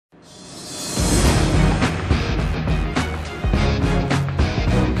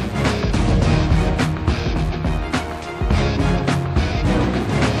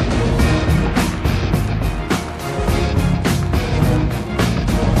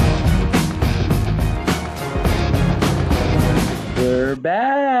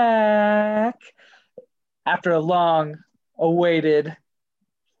back after a long awaited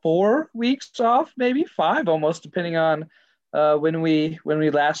 4 weeks off, maybe five almost, depending on when we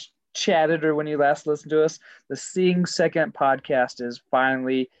last chatted or when you last listened to us. The Seeing Second podcast is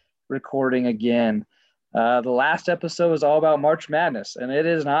finally recording again. The last episode was all about March Madness, and it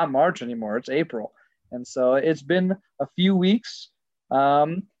is not March anymore. It's April. And so it's been a few weeks.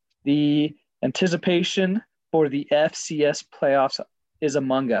 The anticipation for the FCS playoffs is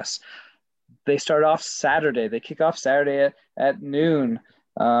among us. They start off Saturday. They kick off Saturday at noon,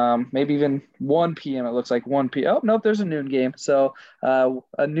 maybe even 1 p.m. It looks like 1 p.m. Oh, nope, there's a noon game. So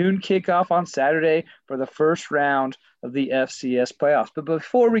a noon kickoff on Saturday for the first round of the FCS playoffs. But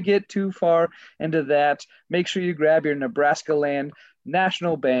before we get too far into that, make sure you grab your Nebraska Land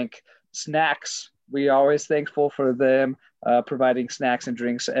National Bank snacks. We are always thankful for them providing snacks and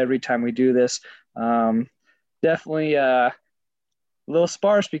drinks every time we do this. Definitely a little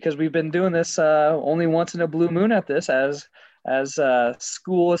sparse because we've been doing this only once in a blue moon at this as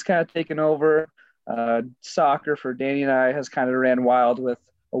school has kind of taken over. Soccer for Danny and I has kind of ran wild with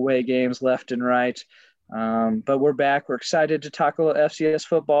away games left and right. But we're back. We're excited to talk a little FCS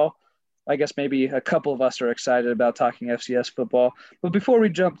football. I guess maybe a couple of us are excited about talking FCS football. But before we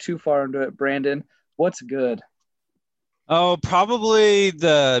jump too far into it, Brandon, what's good? Oh, probably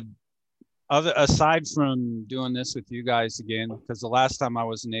the other, aside from doing this with you guys again, because the last time I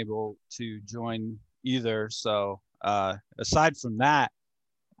wasn't able to join either. So aside from that,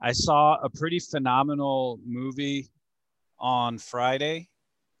 I saw a pretty phenomenal movie on Friday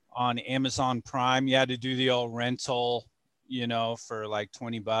on Amazon Prime. You had to do the old rental, for like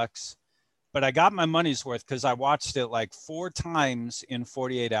 $20. But I got my money's worth because I watched it like 4 times in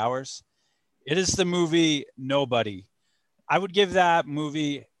 48 hours. It is the movie Nobody. I would give that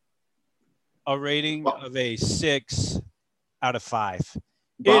movie a rating of a 6 out of 5.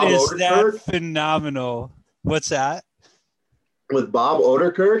 Bob it is Odenkirk? That phenomenal. What's that? With Bob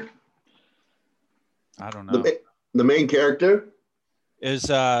Odenkirk, I don't know. the main character Is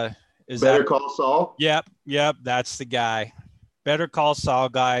Better that Call Saul. Yep, that's the guy. Better Call Saul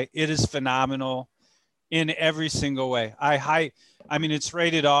guy. It is phenomenal in every single way. I mean, it's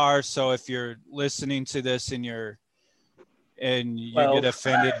rated R, so if you're listening to this and you get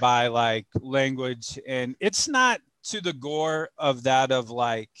offended by like language, and it's not to the gore of that of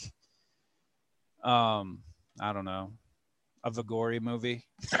like, I don't know, of a gory movie,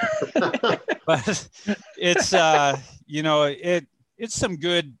 but it's it's some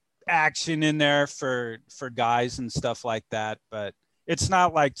good action in there for guys and stuff like that, but it's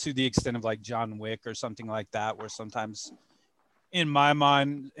not like to the extent of like John Wick or something like that, where sometimes in my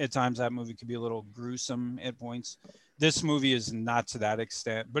mind at times that movie could be a little gruesome at points. This movie is not to that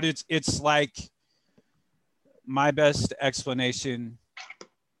extent, but it's like, my best explanation,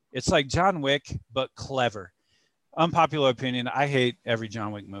 it's like John Wick but clever. Unpopular opinion, I hate every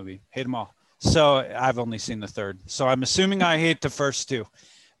John Wick movie. Hate them all. So I've only seen the third. So I'm assuming I hate the first two.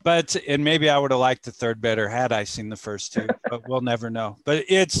 And maybe I would have liked the third better had I seen the first two, but we'll never know. But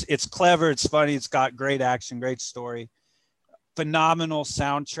it's clever, it's funny, it's got great action, great story, phenomenal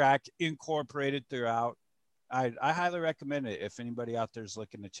soundtrack incorporated throughout. I highly recommend it if anybody out there is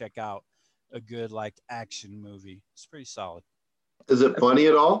looking to check out a good like action movie. It's pretty solid. Is it funny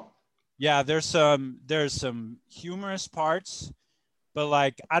at all? Yeah, there's some humorous parts, but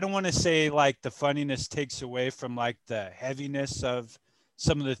like I don't want to say like the funniness takes away from like the heaviness of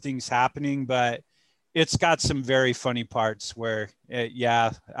some of the things happening, but it's got some very funny parts where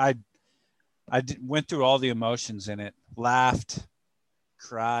I went through all the emotions in it. Laughed,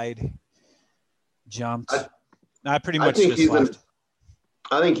 cried, jumped. I pretty much just laughed.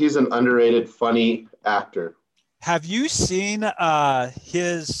 I think he's an underrated funny actor. Have you seen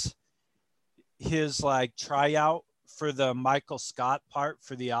his like tryout for the Michael Scott part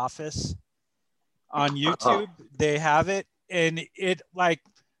for The Office on YouTube? They have it, and it like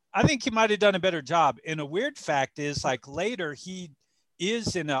I think he might have done a better job. And a weird fact is like later he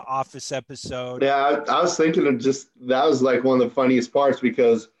is in an Office episode. Yeah, I was thinking of that was like one of the funniest parts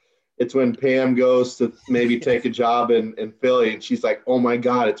because it's when Pam goes to maybe take a job in Philly and she's like, oh my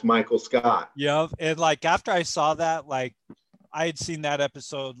God, it's Michael Scott. Yeah. And like after I saw that, like I had seen that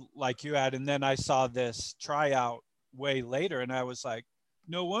episode like you had, and then I saw this tryout way later and I was like,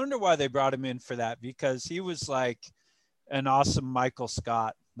 no wonder why they brought him in for that, because he was like an awesome Michael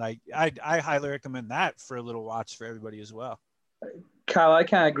Scott. Like I highly recommend that for a little watch for everybody as well. Kyle, I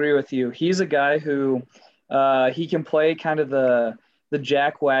kind of agree with you. He's a guy who he can play kind of the the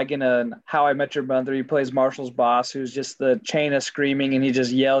Jack Wagon and How I Met Your Mother. He plays Marshall's boss, who's just the chain of screaming, and he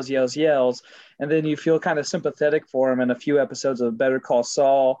just yells, yells, yells. And then you feel kind of sympathetic for him in a few episodes of Better Call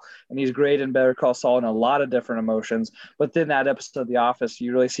Saul, and he's great in Better Call Saul in a lot of different emotions. But then that episode of The Office,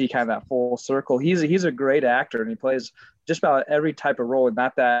 you really see kind of that full circle. He's a great actor, and he plays just about every type of role, and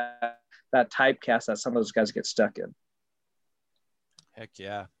not that typecast that some of those guys get stuck in. Heck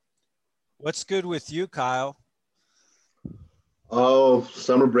yeah. What's good with you, Kyle? Oh,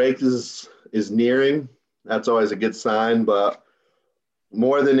 summer break is nearing. That's always a good sign, but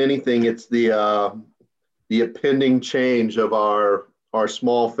more than anything, it's the impending change of our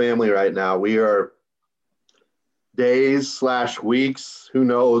small family right now. We are days/weeks, who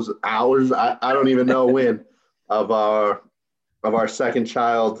knows, hours. I don't even know when of our second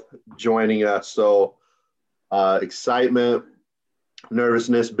child joining us. So excitement,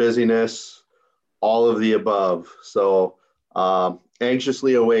 nervousness, busyness, all of the above. So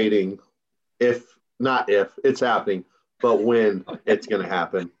anxiously awaiting, it's happening, but when it's going to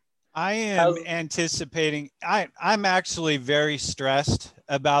happen. I am anticipating. I'm actually very stressed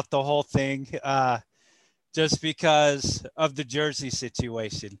about the whole thing, just because of the Jersey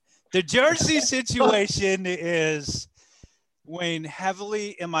situation. The Jersey situation is weighing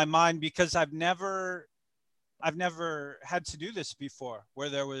heavily in my mind because I've never had to do this before, where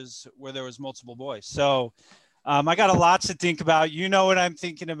there was multiple boys. So I got a lot to think about. You know what I'm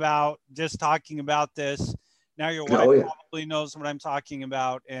thinking about just talking about this. Now your wife probably knows what I'm talking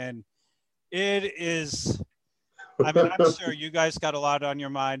about. And it is, I mean, I'm sure you guys got a lot on your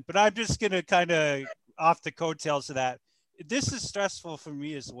mind, but I'm just going to kind of off the coattails of that. This is stressful for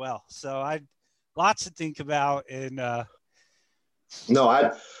me as well. So lots to think about. And no,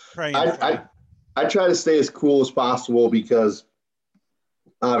 I try to stay as cool as possible because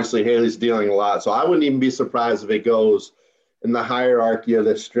obviously Haley's dealing a lot. So I wouldn't even be surprised if it goes in the hierarchy of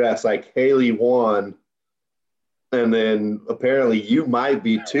the stress. Like Haley won, and then apparently you might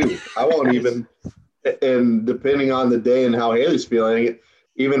be too. I won't even, and depending on the day and how Haley's feeling,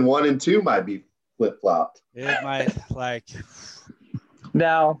 even 1 and 2 might be flip-flopped. It might, like.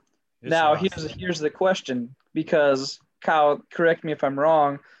 Now here's the question, because Kyle, correct me if I'm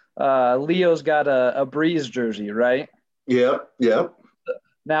wrong, Leo's got a Breeze jersey, right? Yep.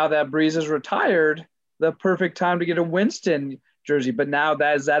 Now that Breeze is retired, the perfect time to get a Winston jersey. But now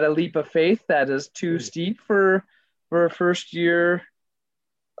is that a leap of faith that is too steep for a first year?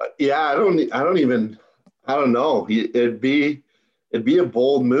 Yeah, I don't know. It'd be a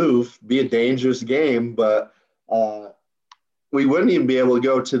bold move, be a dangerous game, but we wouldn't even be able to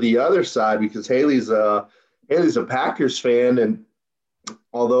go to the other side because Haley's a Packers fan, and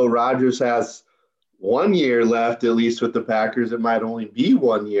although Rodgers has 1 year left, at least with the Packers, it might only be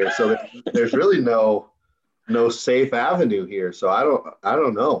 1 year. So there's really no safe avenue here. So I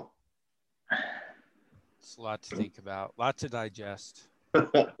don't know. It's a lot to think about, a lot to digest.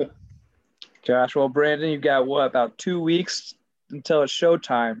 Josh, well, Brandon, you've got about 2 weeks until it's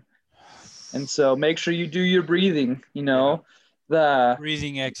showtime. And so make sure you do your breathing, the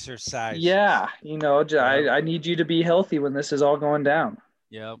breathing exercise. Yeah. I need you to be healthy when this is all going down.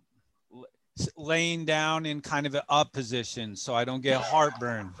 Yep. Laying down in kind of an up position so I don't get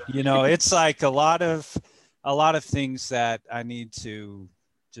heartburn. It's like a lot of things that I need to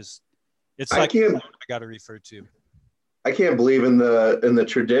just, it's like I got to refer to. I can't believe in the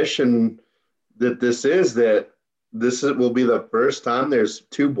tradition that this will be the first time there's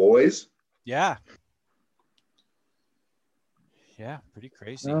 2 boys. Yeah. Yeah. Pretty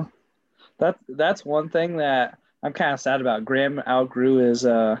crazy. Well, that's one thing that I'm kind of sad about. Graham outgrew his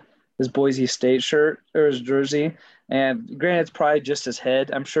Boise State shirt or his jersey, and granted, it's probably just his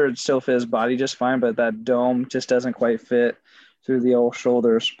head. I'm sure it still fits his body just fine, but that dome just doesn't quite fit through the old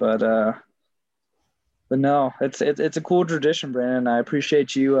shoulders. But no, it's a cool tradition, Brandon. I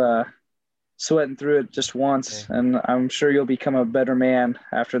appreciate you sweating through it just once, and I'm sure you'll become a better man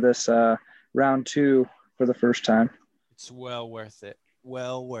after this round 2 for the first time. It's well worth it.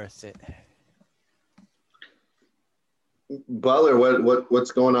 Well worth it. Butler,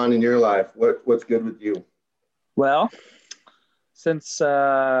 what's going on in your life? What's good with you? Well, since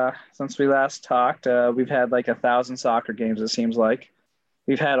we last talked, we've had like 1,000 soccer games. It seems like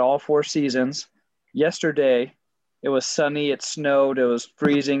we've had all 4 seasons. Yesterday, it was sunny. It snowed. It was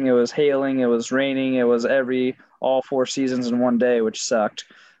freezing. It was hailing. It was raining. It was all 4 seasons in one day, which sucked.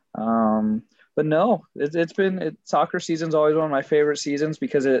 But no, soccer season's always one of my favorite seasons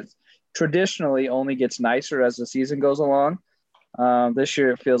because it traditionally only gets nicer as the season goes along. This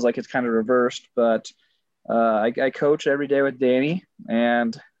year it feels like it's kind of reversed, but I coach every day with Danny,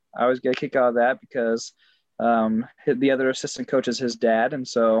 and I always get a kick out of that because The other assistant coach is his dad, and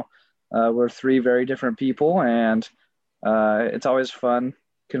so we're three very different people, and it's always fun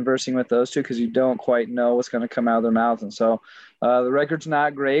conversing with those two because you don't quite know what's going to come out of their mouths. And so the record's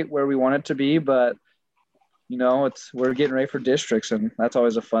not great where we want it to be, but we're getting ready for districts, and that's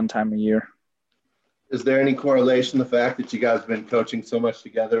always a fun time of year. Is there any correlation, the fact that you guys have been coaching so much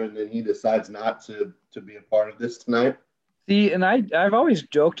together and then he decides not to be a part of this tonight? See, and I've always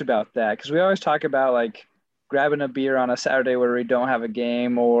joked about that because we always talk about like grabbing a beer on a Saturday where we don't have a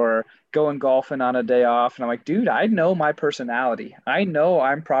game or going golfing on a day off. And I'm like, dude, I know my personality. I know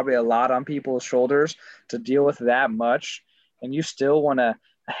I'm probably a lot on people's shoulders to deal with that much. And you still want to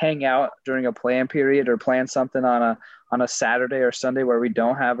hang out during a plan period or plan something on a Saturday or Sunday where we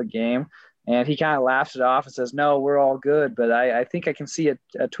don't have a game. And he kind of laughs it off and says, no, we're all good. But I think I can see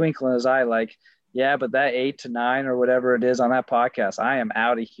a twinkle in his eye like, yeah, but that 8 to 9 or whatever it is on that podcast, I am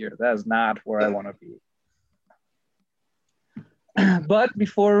out of here. That is not where I want to be. But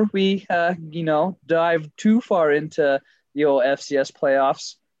before we, dive too far into the old FCS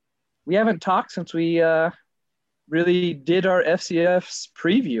playoffs, we haven't talked since we really did our FCS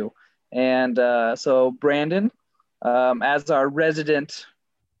preview. And so Brandon, as our resident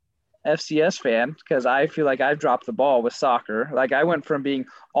FCS fan, because I feel like I've dropped the ball with soccer. Like I went from being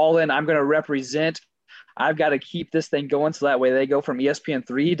all in, I'm going to represent, I've got to keep this thing going so that way they go from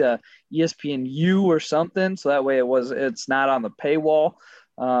ESPN3 to ESPNU or something. So that way it's not on the paywall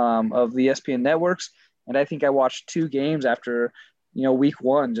of the ESPN networks. And I think I watched 2 games after, week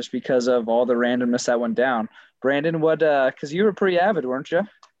 1 just because of all the randomness that went down. Brandon, because you were pretty avid, weren't you?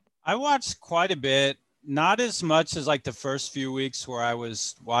 I watched quite a bit. Not as much as like the first few weeks where I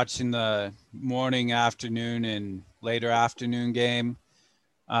was watching the morning, afternoon, and later afternoon game.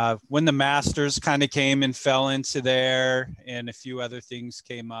 When the Masters kind of came and fell into there and a few other things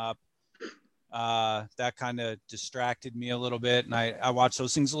came up, that kind of distracted me a little bit. And I watched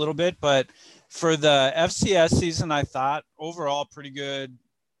those things a little bit. But for the FCS season, I thought overall pretty good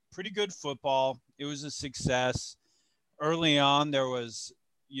football. It was a success. Early on, there was –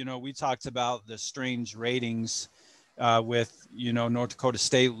 we talked about the strange ratings with, North Dakota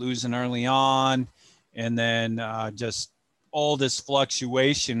State losing early on and then just all this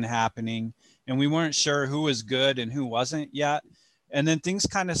fluctuation happening. And we weren't sure who was good and who wasn't yet. And then things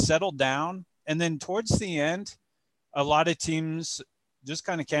kind of settled down. And then towards the end, a lot of teams just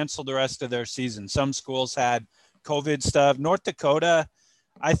kind of canceled the rest of their season. Some schools had COVID stuff. North Dakota,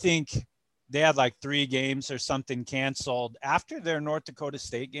 I think – they had like 3 games or something canceled after their North Dakota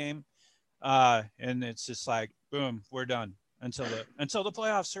State game. And it's just like, boom, we're done until the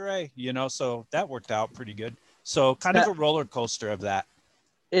playoffs. Hooray. So that worked out pretty good. So kind of a roller coaster of that.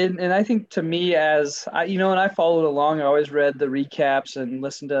 And I think to me as and I followed along, I always read the recaps and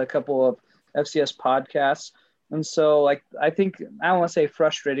listened to a couple of FCS podcasts. And so I think, I don't want to say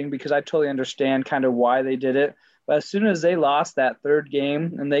frustrating because I totally understand kind of why they did it. But as soon as they lost that 3rd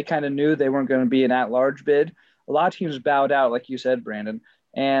game and they kind of knew they weren't going to be an at-large bid, a lot of teams bowed out, like you said, Brandon.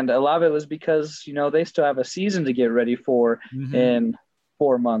 And a lot of it was because, they still have a season to get ready for in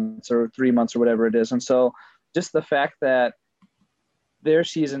 4 months or 3 months or whatever it is. And so just the fact that their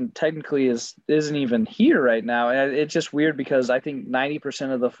season technically isn't even here right now, and it's just weird because I think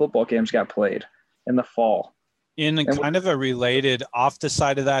 90% of the football games got played in the fall. Kind of a related off the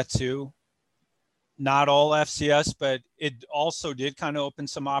side of that too, not all FCS, but it also did kind of open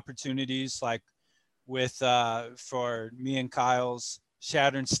some opportunities like with for me and Kyle's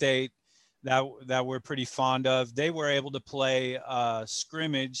Chadron State that we're pretty fond of. They were able to play a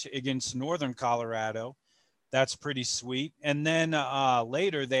scrimmage against Northern Colorado. That's pretty sweet. And then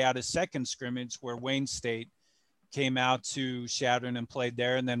later they had a second scrimmage where Wayne State came out to Chadron and played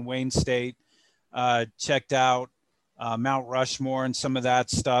there. And then Wayne State checked out Mount Rushmore and some of that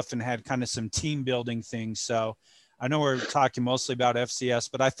stuff and had kind of some team building things. So I know we're talking mostly about FCS,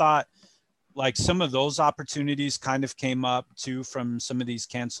 but I thought like some of those opportunities kind of came up too from some of these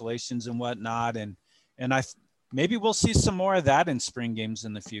cancellations and whatnot. And maybe we'll see some more of that in spring games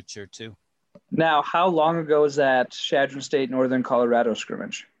in the future too. Now, how long ago was that Chadron State Northern Colorado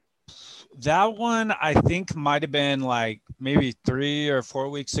scrimmage? That one, I think, might have been like maybe 3 or 4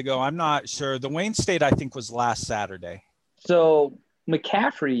 weeks ago. I'm not sure. The Wayne State, I think, was last Saturday. So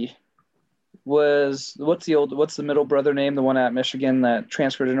McCaffrey was what's the middle brother name? The one at Michigan that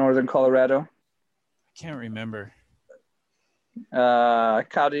transferred to Northern Colorado? I can't remember.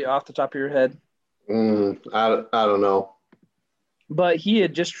 Cody, off the top of your head? I don't know. But he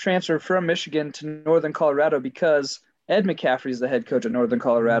had just transferred from Michigan to Northern Colorado because Ed McCaffrey is the head coach at Northern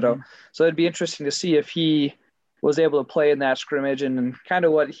Colorado. Mm-hmm. So it'd be interesting to see if he was able to play in that scrimmage and kind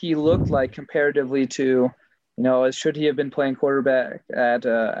of what he looked like comparatively to should he have been playing quarterback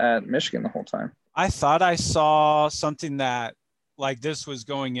at Michigan the whole time? I thought I saw something that like this was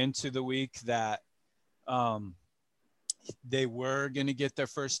going into the week that they were going to get their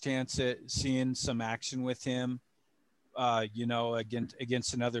first chance at seeing some action with him,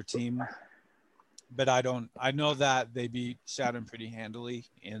 against another team. But I know that they beat Chatham pretty handily,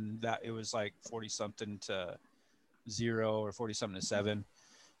 and that it was like 40-something to 0 or 40-something to 7.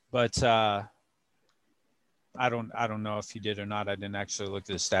 But I don't know if he did or not. I didn't actually look at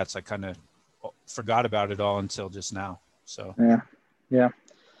the stats. I kind of forgot about it all until just now. So yeah.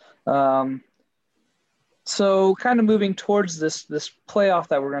 So kind of moving towards this playoff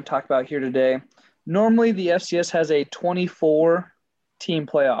that we're going to talk about here today. Normally, the FCS has a 24-team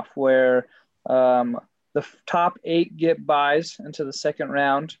playoff where the top 8 get buys into the second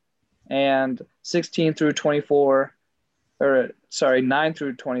round, and 9 through 24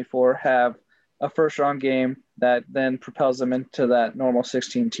 have a first-round game that then propels them into that normal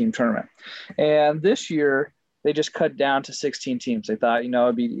 16-team tournament. And this year, they just cut down to 16 teams. They thought,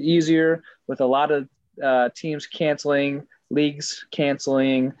 it'd be easier with a lot of teams canceling, leagues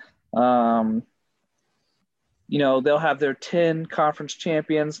canceling. They'll have their 10 conference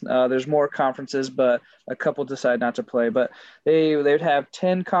champions. There's more conferences, but a couple decide not to play. But they'd have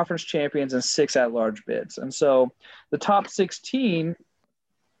 10 conference champions and 6 at-large bids. And so the top 16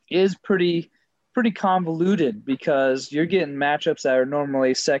 is pretty convoluted because you're getting matchups that are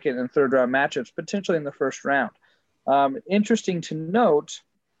normally second and third round matchups, potentially in the first round. Interesting to note,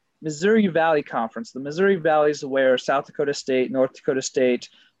 Missouri Valley Conference. The Missouri Valley is where South Dakota State, North Dakota State,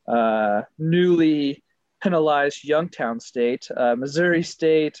 newly penalized Youngstown State, Missouri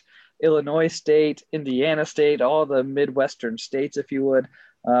State, Illinois State, Indiana State, all the Midwestern states, if you would.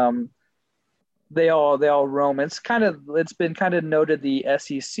 They all roam. It's been kind of noted the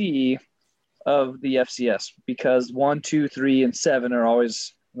SEC of the FCS because 1, 2, 3, and 7 are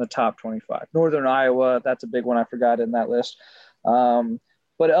always in the top 25. Northern Iowa, that's a big one I forgot in that list.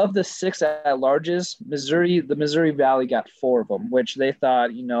 But of the 6 at-larges, the Missouri Valley got 4 of them, which they thought,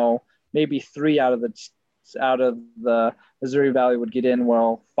 maybe 3 out of the Missouri Valley would get in.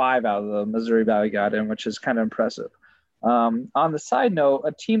 Well, 5 out of the Missouri Valley got in, which is kind of impressive. On the side note,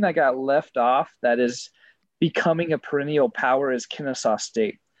 a team that got left off that is becoming a perennial power is Kennesaw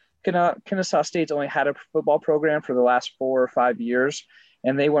State. Kennesaw State's only had a football program for the last 4 or 5 years,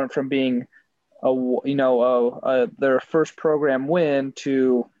 and they went from being their first program win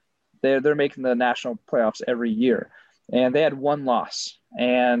to they're making the national playoffs every year, and they had 1 loss,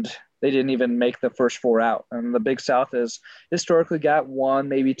 and they didn't even make the first 4 out. And the Big South has historically got 1,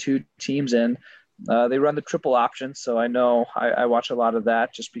 maybe 2 teams in. They run the triple option, so I know I watch a lot of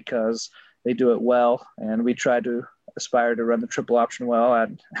that just because they do it well, and we try to aspire to run the triple option well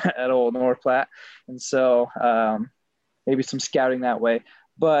at Old North Platte, and so maybe some scouting that way.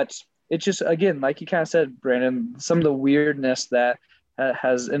 But it's just, again, like you kind of said, Brandon, some of the weirdness that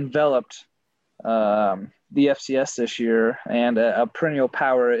has enveloped the FCS this year, and a perennial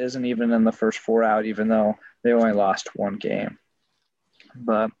power isn't even in the first 4 out, even though they only lost 1 game.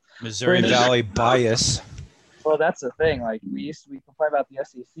 But Missouri Valley bias. Well, that's the thing. Like we complain about the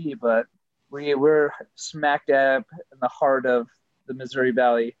SEC, but we're smack dab in the heart of the Missouri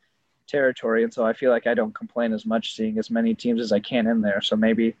Valley territory, and so I feel like I don't complain as much seeing as many teams as I can in there. So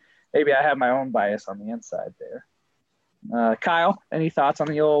maybe I have my own bias on the inside there. Kyle, any thoughts on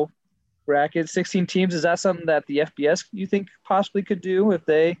the old bracket? 16 teams, is that something that the FBS you think possibly could do if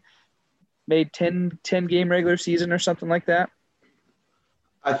they made 10 game regular season or something like that?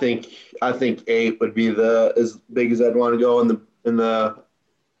 I think 8 would be as big as I'd want to go in the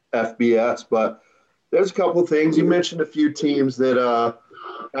FBS, but there's a couple things. You mentioned a few teams that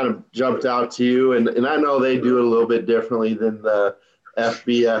kind of jumped out to you, and I know they do it a little bit differently than the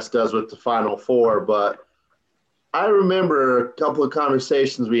FBS does with the Final Four, but I remember a couple of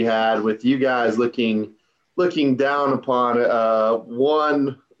conversations we had with you guys looking down upon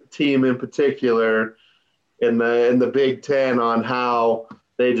one team in particular in the Big Ten on how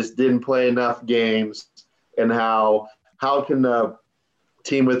they just didn't play enough games, and how can a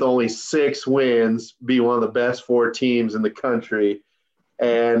team with only 6 wins be one of the best 4 teams in the country.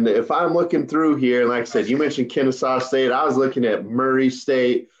 And if I'm looking through here, like I said, you mentioned Kennesaw State. I was looking at Murray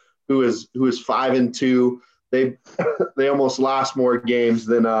State, who is 5-2. They almost lost more games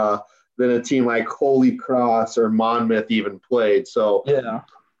than a team like Holy Cross or Monmouth even played. So yeah,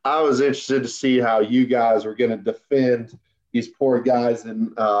 I was interested to see how you guys were going to defend these poor guys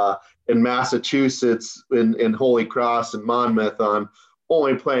in Massachusetts, in Holy Cross and Monmouth, on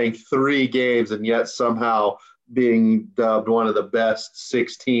only playing 3 games and yet somehow being dubbed one of the best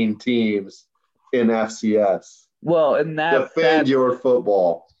 16 teams in FCS. Well, and Defend your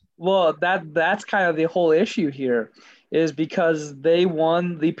football. Well, that's kind of the whole issue here, is because they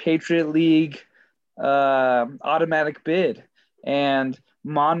won the Patriot League automatic bid, and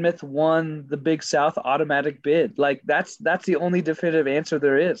Monmouth won the Big South automatic bid. Like that's the only definitive answer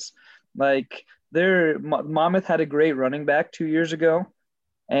there is. Like Monmouth had a great running back 2 years ago,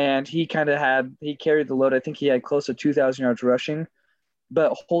 and he carried the load. I think he had close to 2,000 yards rushing.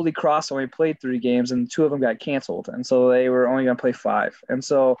 But Holy Cross only played 3 games, and 2 of them got canceled, and so they were only going to play 5. And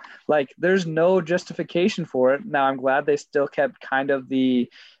so, like, there's no justification for it. Now, I'm glad they still kept kind of the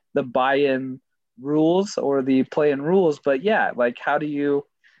buy-in rules or the play-in rules, but yeah, like, how do you?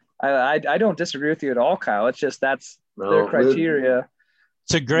 I don't disagree with you at all, Kyle. It's just that's their criteria.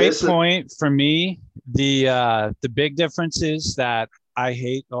 It's a great point for me. The big difference is that I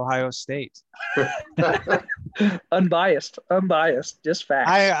hate Ohio State. Unbiased, just facts.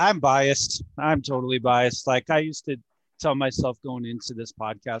 I'm biased. I'm totally biased. Like I used to tell myself going into this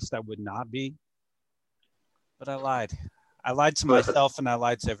podcast I would not be, but I lied. I lied to myself and I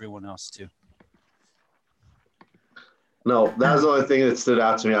lied to everyone else too. No, that was the only thing that stood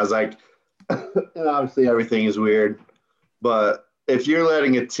out to me. I was like, and obviously everything is weird, but if you're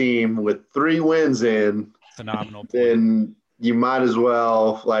letting a team with 3 wins in, phenomenal point. Then you might as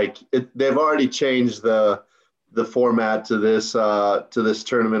well they've already changed the format to this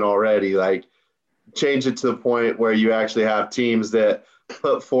tournament already. Like change it to the point where you actually have teams that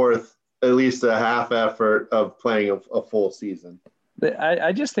put forth at least a half effort of playing a full season.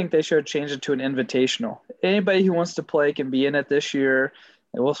 I just think they should change it to an invitational. Anybody who wants to play can be in it this year.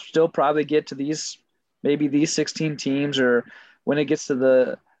 And we'll still probably get to these 16 teams, or when it gets to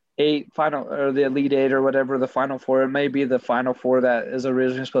the 8 final or the Elite 8 or whatever, the Final Four, it may be the Final Four that is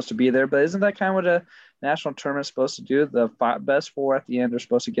originally supposed to be there. But isn't that kind of what a national tournament is supposed to do? The best 4 at the end are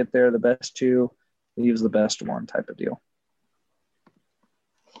supposed to get there. The best 2 leaves the best 1 type of deal.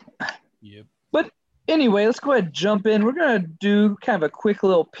 Yep. But anyway, let's go ahead and jump in. We're going to do kind of a quick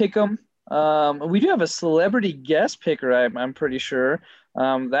little pick 'em. We do have a celebrity guest picker, I'm pretty sure.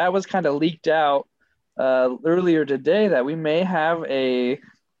 That was kind of leaked out earlier today that we may have a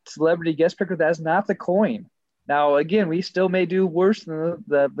celebrity guest picker that's not the coin. Now, again, we still may do worse than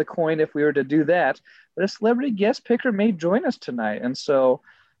the coin if we were to do that, but a celebrity guest picker may join us tonight. And so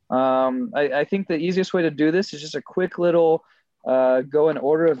I think the easiest way to do this is just a quick little go in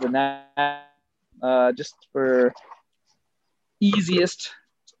order of the just for easiest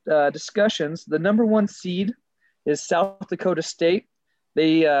discussions. The number 1 seed is South Dakota State.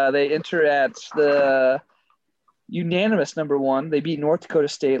 They enter at the unanimous number 1. They beat North Dakota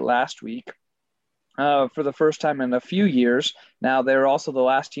State last week for the first time in a few years. Now, they're also the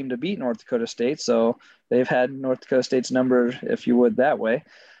last team to beat North Dakota State, so they've had North Dakota State's number, if you would, that way.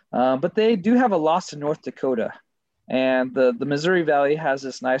 But they do have a loss to North Dakota. And the Missouri Valley has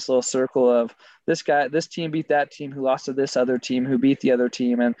this nice little circle of this team beat that team who lost to this other team who beat the other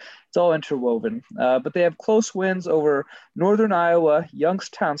team, and it's all interwoven. But they have close wins over Northern Iowa,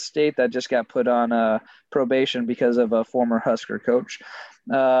 Youngstown State that just got put on probation because of a former Husker coach,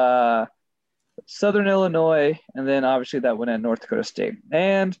 Southern Illinois, and then obviously that win at North Dakota State.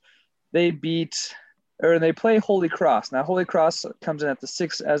 And they play Holy Cross. Now, Holy Cross comes in at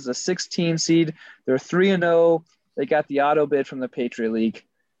as the 16 seed. They're 3-0. They got the auto bid from the Patriot League.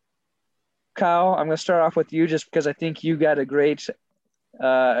 Kyle, I'm going to start off with you just because I think you got a great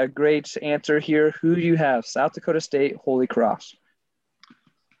answer here. Who do you have? South Dakota State, Holy Cross.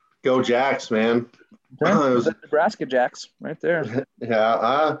 Go Jacks, man. The Nebraska Jacks, right there.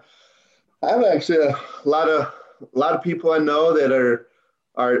 Yeah, I have actually a lot of people I know that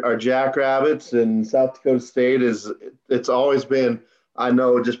are Jackrabbits, and South Dakota State it's always been. I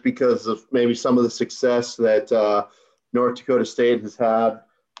know just because of maybe some of the success that North Dakota State has had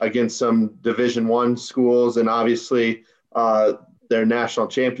against some Division I schools, and obviously their national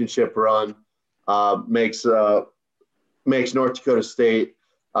championship run makes North Dakota State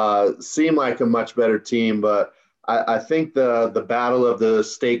seem like a much better team. But I think the battle of the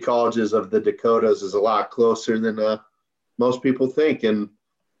state colleges of the Dakotas is a lot closer than most people think, and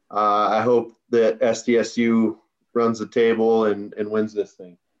I hope that SDSU runs the table and wins this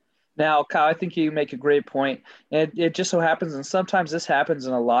thing. Now, Kyle, I think you make a great point. And it just so happens, and sometimes this happens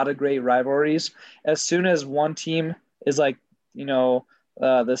in a lot of great rivalries, as soon as one team is like,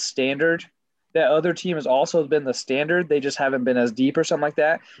 the standard, that other team has also been the standard. They just haven't been as deep or something like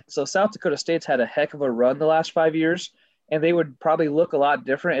that. So South Dakota State's had a heck of a run the last 5 years, and they would probably look a lot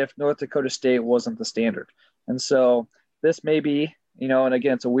different if North Dakota State wasn't the standard. And so this may be, and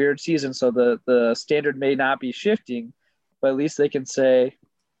again, it's a weird season, so the standard may not be shifting, but at least they can say,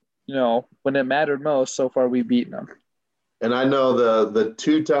 when it mattered most, so far we've beaten them. And I know the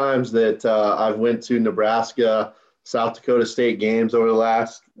 2 times that I've went to Nebraska, South Dakota State games over the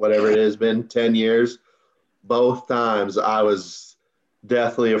last, whatever it has been, 10 years, both times I was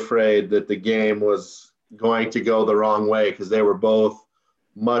deathly afraid that the game was going to go the wrong way because they were both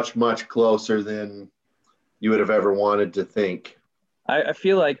much, much closer than you would have ever wanted to think. I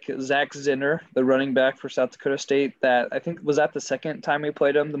feel like Zach Zinner, the running back for South Dakota State, that I think was that the second time we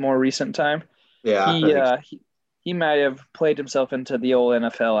played him, the more recent time. Yeah, He might have played himself into the old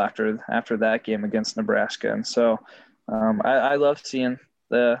NFL after that game against Nebraska, and so I love seeing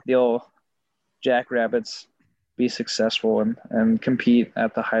the old Jackrabbits be successful and compete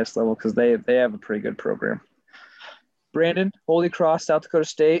at the highest level because they have a pretty good program. Brandon, Holy Cross, South Dakota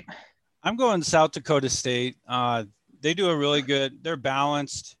State. I'm going South Dakota State. They do a really good. They're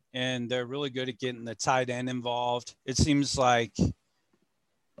balanced and they're really good at getting the tight end involved. It seems like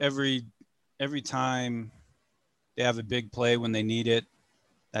every time they have a big play when they need it,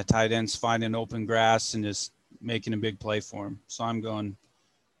 that tight end's finding open grass and just making a big play for them. So I'm going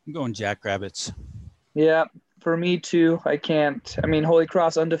Jackrabbits. Yeah, for me too. Holy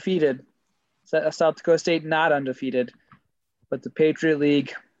Cross undefeated. South Dakota State not undefeated, but the Patriot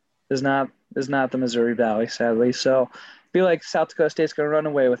League is not the Missouri Valley, sadly. So I feel like South Dakota State's going to run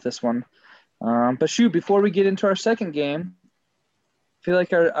away with this one. But shoot, before we get into our second game, I feel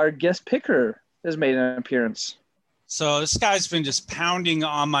like our guest picker has made an appearance. So this guy's been just pounding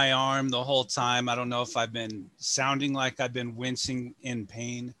on my arm the whole time. I don't know if I've been sounding like I've been wincing in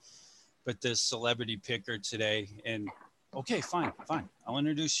pain, but this celebrity picker today. And okay, fine. I'll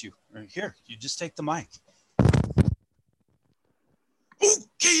introduce you. Here, you just take the mic.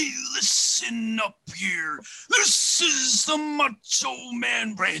 Okay, listen up here. This is the Macho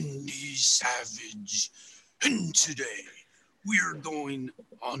Man Randy Savage. And today we're going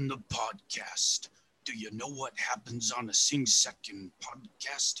on the podcast. Do you know what happens on a Sing Second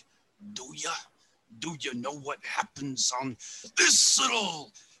podcast? Do ya? Do you know what happens on this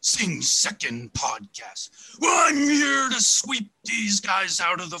little Sing Second podcast? Well, I'm here to sweep these guys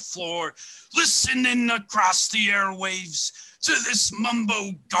out of the floor, listening across the airwaves to this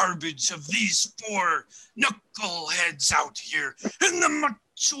mumbo garbage of these 4 knuckleheads out here. And the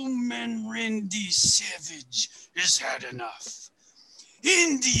Macho Man Randy Savage has had enough.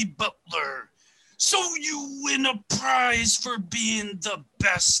 Andy Butler, so you win a prize for being the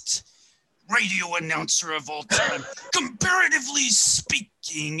best radio announcer of all time. Comparatively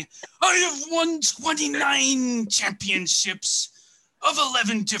speaking, I have won 29 championships of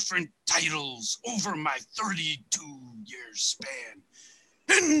 11 different titles over my 32-year span.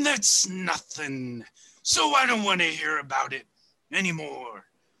 And that's nothing. So I don't want to hear about it anymore.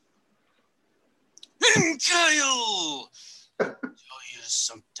 And Kyle, tell you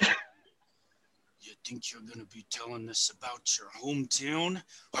something. You think you're going to be telling us about your hometown?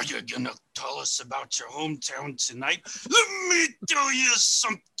 Are you going to tell us about your hometown tonight? Let me tell you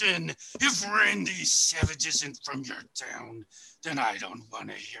something. If Randy Savage isn't from your town, then I don't want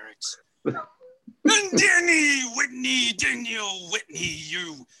to hear it. And Daniel Whitney,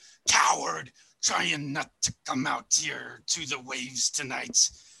 you coward, trying not to come out here to the waves tonight.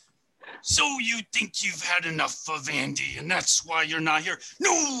 So you think you've had enough of Andy, and that's why you're not here?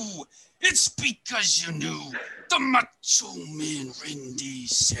 No! It's because you knew the Macho Man Randy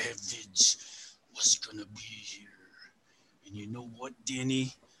Savage was gonna be here. And you know what,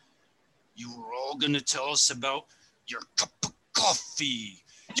 Danny? You were all gonna tell us about your cup of coffee.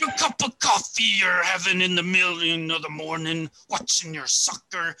 Your cup of coffee you're having in the middle of the morning, watching your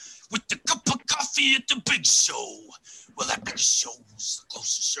soccer with the cup of coffee at the big show. Well, that big show is the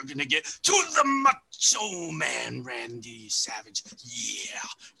closest you're gonna get to the Macho Man Randy Savage.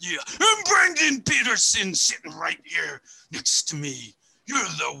 Yeah. And Brandon Peterson sitting right here next to me. You're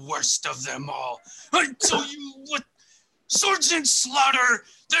the worst of them all. I tell you what, Sergeant Slaughter,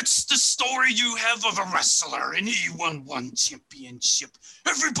 that's the story you have of a wrestler, and he won 1 championship.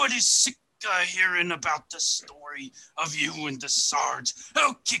 Everybody's sick of hearing about the story of you and the Sarge.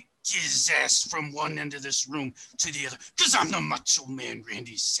 I'll kick his ass from one end of this room to the other, because I'm the Macho Man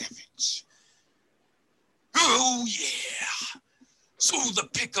Randy Savage. Oh, yeah. So the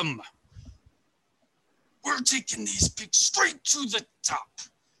pick'em. We're taking these picks straight to the top.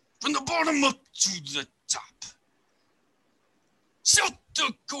 From the bottom up to the top. South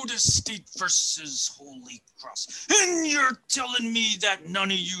Dakota State versus Holy Cross. And you're telling me that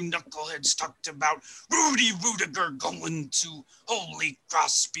none of you knuckleheads talked about Rudy Rudiger going to Holy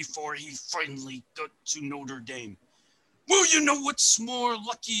Cross before he finally got to Notre Dame. Well, you know what's more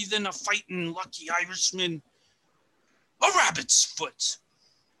lucky than a fighting lucky Irishman? A rabbit's foot.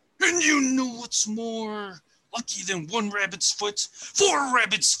 And you know what's more lucky than one rabbit's foot, 4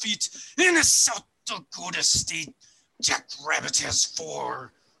 rabbits' feet in a South Dakota state? Jack Rabbit has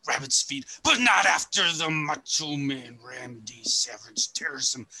 4 rabbit's feet, but not after the Macho Man Randy Savage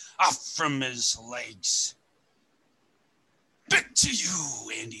tears him off from his legs. Back to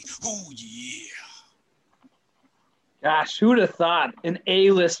you, Andy. Oh, yeah. Gosh, who'd have thought an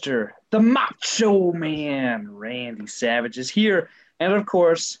A-lister, the Macho Man Randy Savage, is here. And, of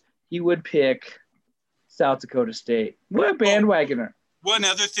course, he would pick South Dakota State. What a bandwagoner. One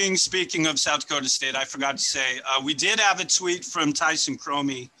other thing, speaking of South Dakota State, I forgot to say, we did have a tweet from Tyson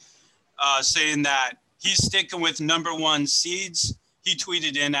Cromie saying that he's sticking with #1 seeds. He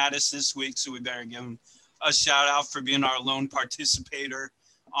tweeted in at us this week, so we better give him a shout out for being our lone participator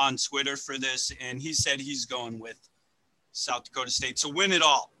on Twitter for this. And he said he's going with South Dakota State to win it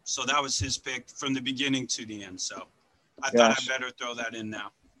all. So that was his pick from the beginning to the end. So I thought I'd better throw that in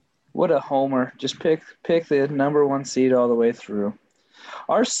now. What a homer. Just pick the #1 seed all the way through.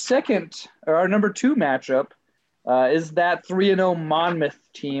 Our number 2 matchup is that 3-0 Monmouth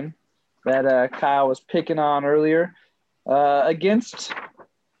team that Kyle was picking on earlier against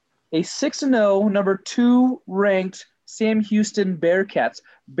a 6-0 number 2 ranked Sam Houston Bearcats.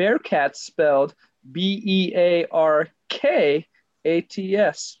 Bearcats spelled Bearkats.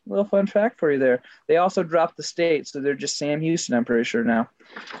 A little fun fact for you there. They also dropped the state, so they're just Sam Houston, I'm pretty sure now.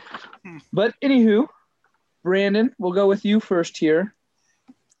 But anywho, Brandon, we'll go with you first here.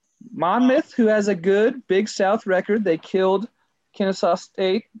 Monmouth, who has a good Big South record, they killed Kennesaw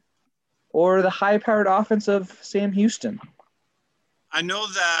State, or the high-powered offense of Sam Houston? I know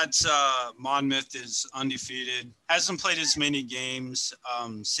that Monmouth is undefeated, hasn't played as many games.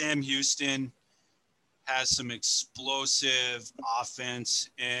 Sam Houston has some explosive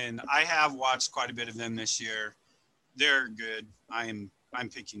offense, and I have watched quite a bit of them this year. They're good. I'm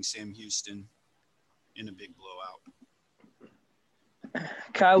picking Sam Houston in a big blowout.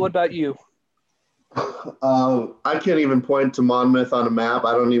 Kyle, what about you? I can't even point to Monmouth on a map.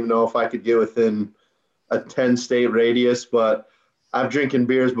 I don't even know if I could get within a 10-state radius, but I've drinking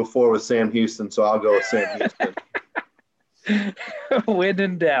beers before with Sam Houston, so I'll go with Sam Houston. When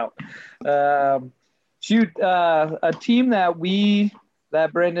in doubt. A team that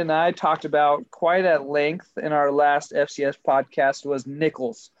Brendan and I talked about quite at length in our last FCS podcast was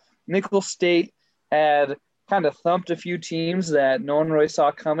Nichols. Nichols State had kind of thumped a few teams that no one really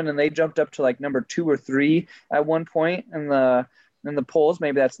saw coming, and they jumped up to like number 2 or 3 at one point in the polls.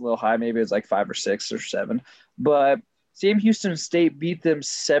 Maybe that's a little high. Maybe it's like 5 or 6 or 7. But Sam Houston State beat them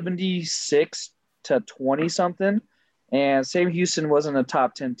 76-20 something, and Sam Houston wasn't a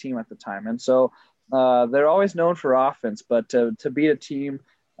top 10 team at the time. And so they're always known for offense, but to beat a team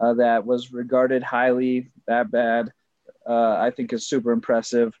that was regarded highly that bad, I think is super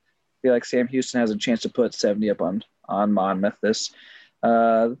impressive. I feel like Sam Houston has a chance to put 70 up on Monmouth this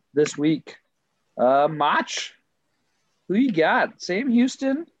week. Mach, who you got? Sam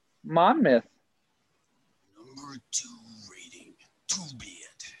Houston, Monmouth. Number 2 rating, too bad.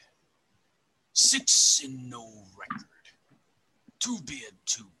 6-0 record, too bad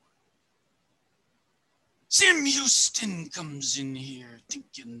too. Sam Houston comes in here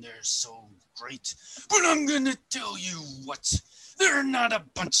thinking they're so great, but I'm gonna tell you what. They're not a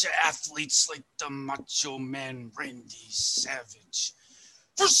bunch of athletes like the Macho Man Randy Savage.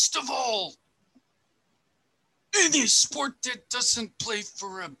 First of all, any sport that doesn't play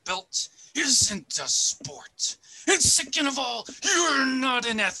for a belt isn't a sport. And second of all, you're not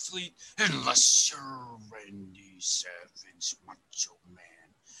an athlete unless you're Randy Savage, Macho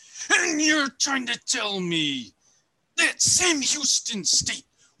Man. And you're trying to tell me that Sam Houston State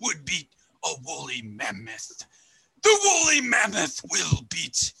would beat a woolly mammoth. The woolly mammoth will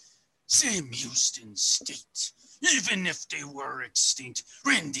beat Sam Houston State, even if they were extinct.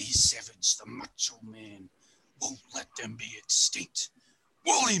 Randy Savage, the Macho Man, won't let them be extinct.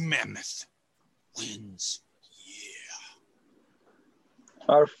 Woolly mammoth wins. Yeah.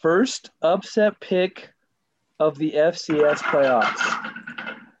 Our first upset pick of the FCS playoffs.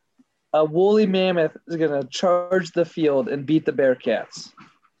 A woolly mammoth is going to charge the field and beat the Bearcats.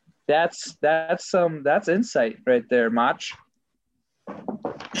 That's insight right there, Mach.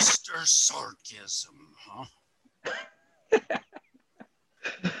 Mr. Sarcasm, huh?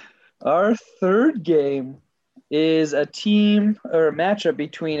 Our third game is a team or a matchup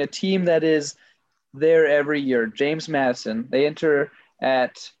between a team that is there every year, James Madison. They enter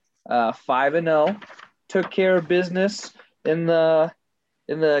at 5-0, took care of business in the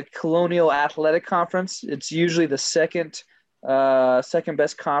Colonial Athletic Conference. It's usually the second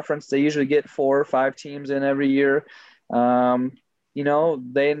best conference. They usually get 4 or 5 teams in every year. they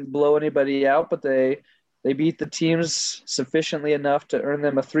didn't blow anybody out, but they beat the teams sufficiently enough to earn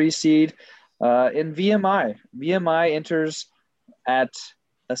them a 3 seed. In VMI enters at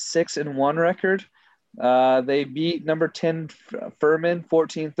a 6-1 record. They beat number 10 Furman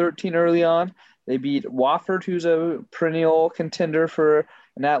 14-13 early on. They beat Wofford, who's a perennial contender for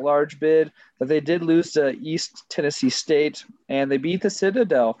an at-large bid, but they did lose to East Tennessee State, and they beat the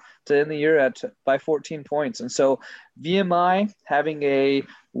Citadel to end the year by 14 points. And so VMI having a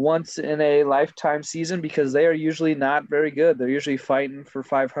once-in-a-lifetime season, because they are usually not very good. They're usually fighting for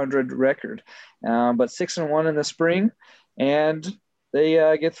 500 record, but 6-1 in the spring, and they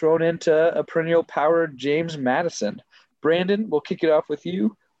get thrown into a perennial power, James Madison. Brandon, we'll kick it off with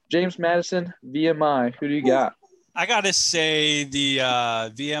you. James Madison, VMI, who do you got? I got to say the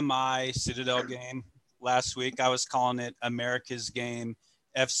VMI Citadel game last week, I was calling it America's Game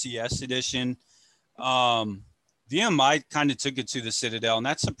FCS edition. VMI kind of took it to the Citadel, and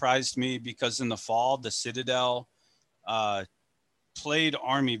that surprised me because in the fall, the Citadel played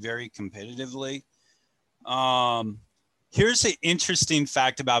Army very competitively. Here's an interesting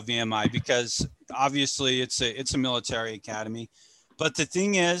fact about VMI, because obviously it's a military academy, but the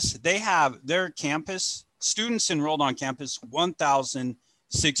thing is they have their campus students enrolled on campus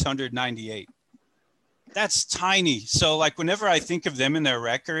 1,698. That's tiny. So like whenever I think of them in their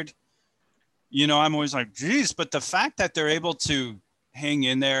record, I'm always like, geez, but the fact that they're able to hang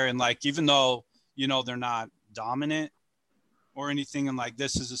in there and like, even though, they're not dominant or anything, and like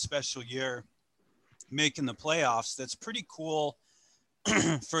this is a special year making the playoffs, that's pretty cool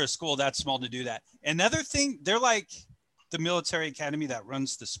for a school that small to do that. Another thing, they're like the military academy that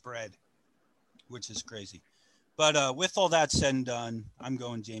runs the spread, which is crazy. But with all that said and done, I'm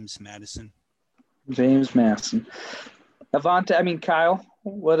going James Madison. James Madison. Kyle,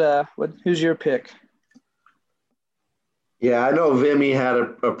 who's your pick? Yeah, I know Vimy had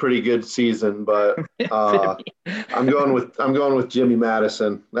a pretty good season, but I'm going with Jimmy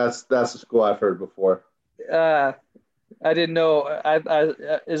Madison. That's the school I've heard before. I didn't know.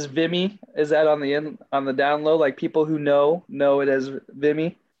 Is Vimy, is that on the down low? Like people who know it as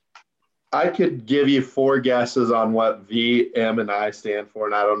Vimy? I could give you 4 guesses on what V, M, and I stand for,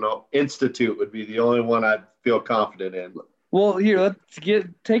 and I don't know. Institute would be the only one I'd feel confident in. Well, here, let's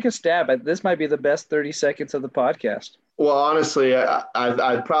take a stab at this. Might be the best 30 seconds of the podcast. Well, honestly,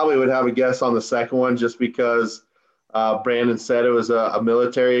 I probably would have a guess on the second one just because Brandon said it was a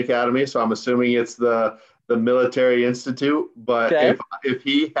military academy, so I'm assuming it's the Military Institute. But okay. if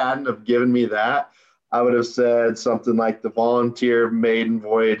he hadn't have given me that, I would have said something like the Volunteer Maiden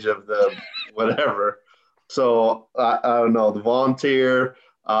Voyage of the whatever. So I don't know, the Volunteer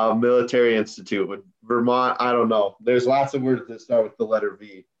Military Institute with Vermont. I don't know. There's lots of words that start with the letter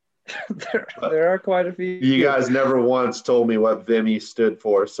V. there are quite a few. You guys never once told me what Vimy stood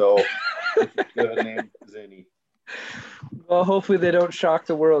for, so it's a good name, Zinny. Well, hopefully they don't shock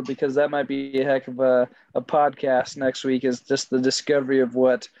the world, because that might be a heck of a podcast next week, is just the discovery of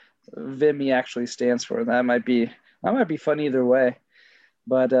what Vimy actually stands for. That might be fun either way.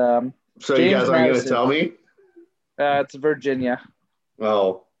 But so James you guys aren't going to Madison, tell me? It's Virginia.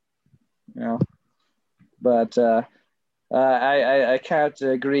 Oh. But I can't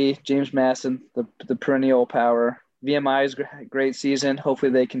agree. James Madison, the perennial power. VMI's great season.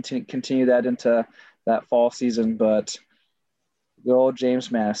 Hopefully they continue that into that fall season. But the old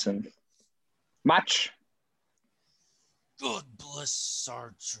James Madison. Match. God bless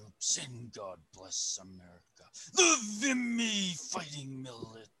our troops and God bless America. The Vimy Fighting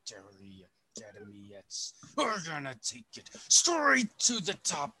Military Academyettes are gonna take it straight to the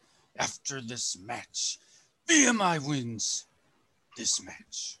top after this match. VMI wins this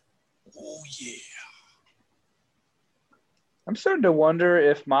match. Oh, yeah. I'm starting to wonder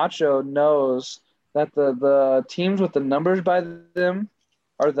if Macho knows that the teams with the numbers by them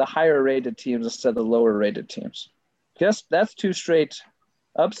are the higher rated teams instead of the lower rated teams. Guess that's 2 straight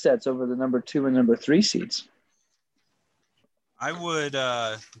upsets over the number 2 and number 3 seeds. I would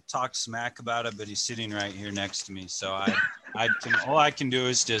talk smack about it, but he's sitting right here next to me. So all I can do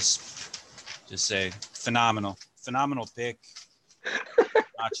is just say phenomenal pick.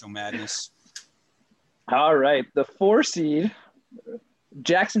 Macho Madness. All right. The 4 seed,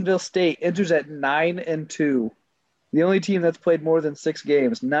 Jacksonville State, enters at 9-2. The only team that's played more than 6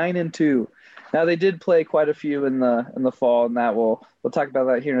 games, 9-2. Now they did play quite a few in the fall, and that we'll talk about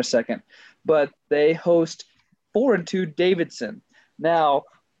that here in a second. But they host 4-2 Davidson. Now,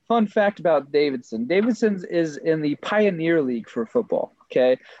 fun fact about Davidson. Davidson is in the Pioneer League for football.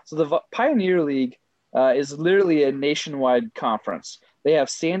 Okay, so the Pioneer League is literally a nationwide conference. They have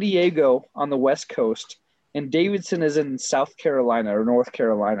San Diego on the West Coast, and Davidson is in South Carolina or North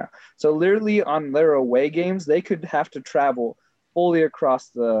Carolina. So literally on their away games, they could have to travel fully across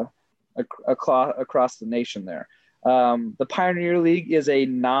the nation there. The Pioneer League is a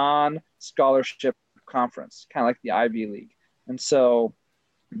non-scholarship conference, kind of like the Ivy League. And so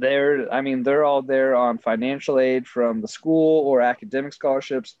they're all there on financial aid from the school or academic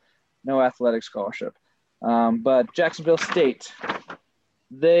scholarships, no athletic scholarship. But Jacksonville State,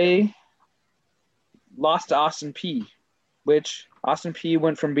 they lost to Austin Peay, which Austin Peay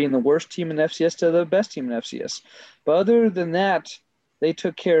went from being the worst team in FCS to the best team in FCS. But other than that, they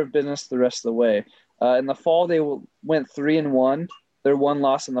took care of business the rest of the way. In the fall, they went 3-1. Their one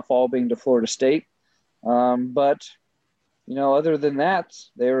loss in the fall being to Florida State. But other than that,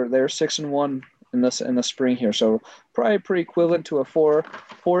 they're 6-1 in the spring here. So probably pretty equivalent to a four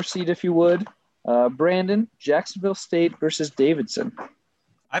seed, if you would. Brandon, Jacksonville State versus Davidson.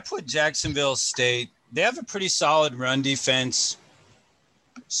 I put Jacksonville State. They have a pretty solid run defense.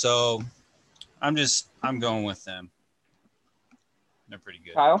 So I'm going with them. They're pretty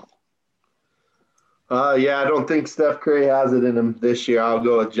good. Kyle? Yeah, I don't think Steph Curry has it in him this year. I'll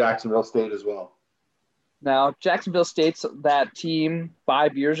go with Jacksonville State as well. Now, Jacksonville State's that team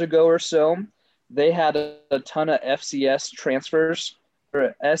 5 years ago or so, they had a ton of FCS transfers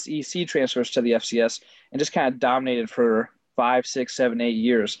or SEC transfers to the FCS and just kind of dominated for 5, 6, 7, 8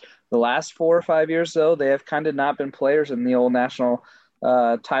 years. The last 4 or 5 years, though, they have kind of not been players in the old national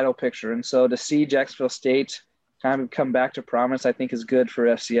title picture. And so to see Jacksonville State kind of come back to prominence, I think is good for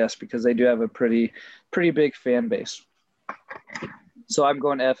FCS because they do have a pretty big fan base. So I'm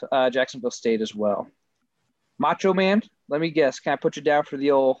going Jacksonville State as well. Macho Man, let me guess. Can I put you down for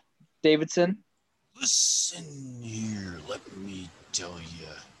the old Davidson? Listen here, let me tell you.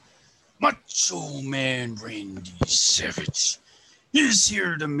 Macho Man Randy Savage is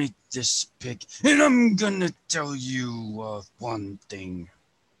here to make this pick, and I'm gonna tell you one thing.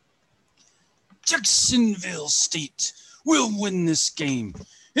 Jacksonville State will win this game.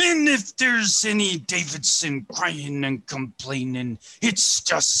 And if there's any Davidson crying and complaining, it's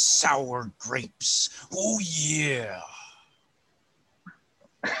just sour grapes. Oh, yeah.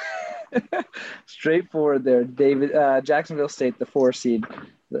 Straightforward there. Jacksonville State, the 4 seed.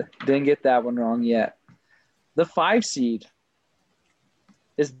 Didn't get that one wrong yet. The 5 seed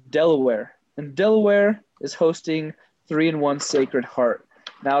is Delaware. And Delaware is hosting 3-1 Sacred Heart.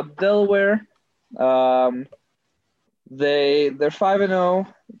 Now, Delaware, they're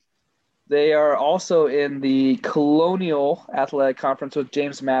 5-0. They are also in the Colonial Athletic Conference with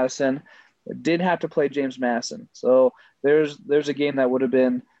James Madison. Did have to play James Madison. So there's a game that would have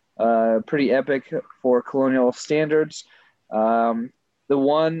been pretty epic for Colonial standards. The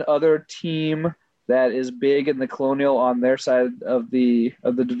one other team that is big in the Colonial on their side of the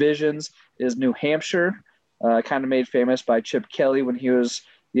divisions is New Hampshire, kind of made famous by Chip Kelly when he was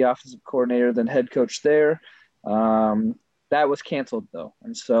the offensive coordinator, then head coach there. That was canceled though,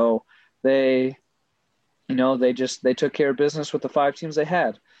 and so they took care of business with the 5 teams they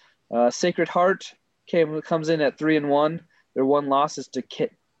had. Sacred Heart comes in at 3-1. Their one loss is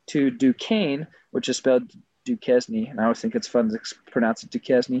to Duquesne, which is spelled Duquesne, and I always think it's fun to pronounce it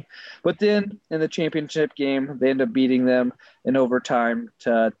Duquesne. But then in the championship game, they end up beating them in overtime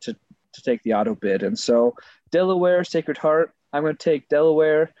to take the auto bid. And so Delaware, Sacred Heart, I'm going to take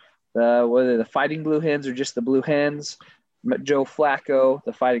Delaware. Whether the Fighting Blue Hens or just the Blue Hens, Joe Flacco,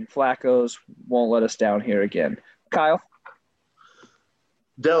 the Fighting Flaccos won't let us down here again. Kyle?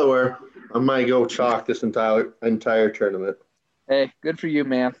 Delaware. I might go chalk this entire tournament. Hey, good for you,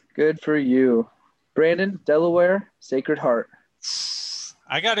 man. Good for you. Brandon, Delaware, Sacred Heart.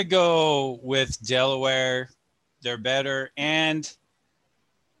 I got to go with Delaware. They're better. And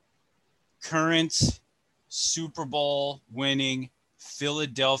current Super Bowl winning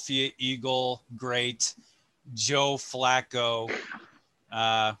Philadelphia Eagle great Joe Flacco.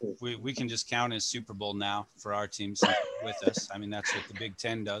 We can just count as Super Bowl now for our teams with us. I mean, that's what the Big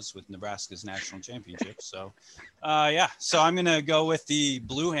Ten does with Nebraska's national championship. So, So I'm going to go with the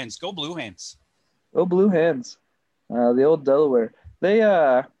Blue Hens. Go Blue Hens. Go Blue Hens. The old Delaware. They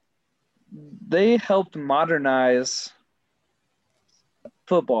helped modernize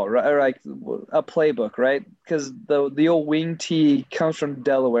football, right? Or like a playbook, right? Because the old wing tee comes from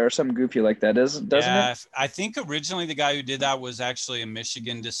Delaware, something goofy like that, doesn't it? I think originally the guy who did that was actually a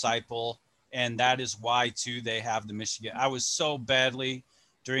Michigan disciple, and that is why too they have the Michigan. I was so badly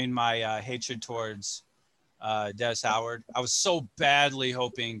during my hatred towards Des Howard. I was so badly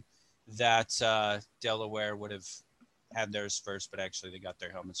hoping that Delaware would have had theirs first, but actually they got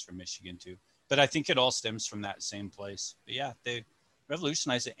their helmets from Michigan too. But I think it all stems from that same place. But yeah, they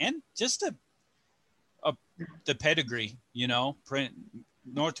revolutionized it. And just the pedigree,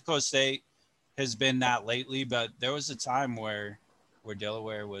 North Dakota State has been that lately, but there was a time where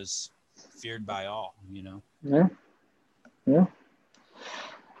Delaware was feared by all, Yeah.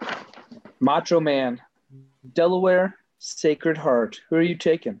 Macho Man, Delaware, Sacred Heart. Who are you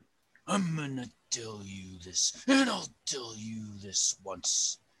taking? I'm gonna tell you this, and I'll tell you this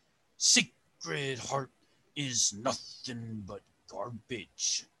once. Sacred Heart is nothing but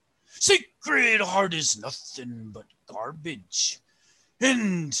garbage. Sacred Heart is nothing but garbage.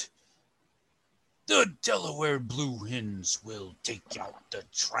 And the Delaware Blue Hens will take out the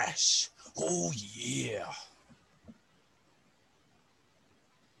trash. Oh, yeah.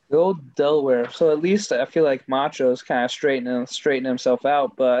 Go Delaware. So at least I feel like Macho's kind of straightening himself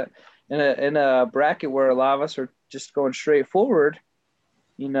out. But in a bracket where a lot of us are just going straight forward,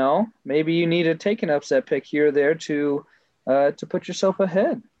 maybe you need to take an upset pick here or there to put yourself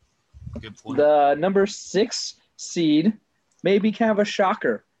ahead. Good point. The number 6 seed may be kind of a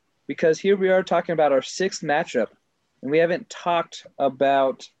shocker because here we are talking about our 6th matchup, and we haven't talked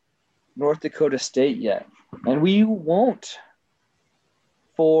about North Dakota State yet. And we won't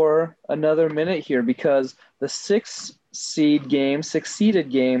for another minute here because the 6 seeded game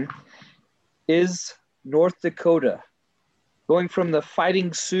is North Dakota, going from the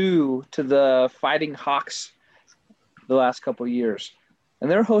Fighting Sioux to the Fighting Hawks the last couple of years. And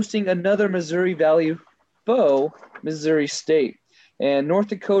they're hosting another Missouri Valley foe, Missouri State. And North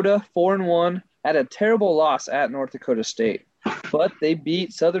Dakota, 4-1, had a terrible loss at North Dakota State. But they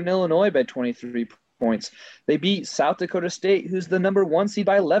beat Southern Illinois by 23 points. They beat South Dakota State, who's the number 1 seed,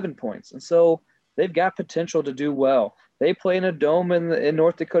 by 11 points. And so they've got potential to do well. They play in a dome in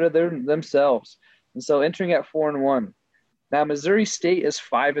North Dakota themselves. And so entering at 4-1. Now, Missouri State is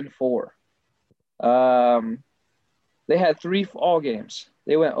 5-4. They had 3 fall games.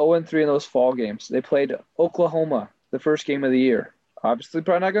 They went 0-3 in those fall games. They played Oklahoma the first game of the year. Obviously,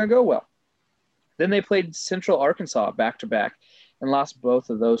 probably not going to go well. Then they played Central Arkansas back-to-back and lost both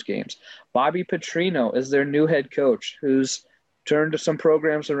of those games. Bobby Petrino is their new head coach who's turned some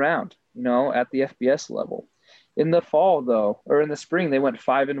programs around, at the FBS level. In the fall, though, or in the spring, they went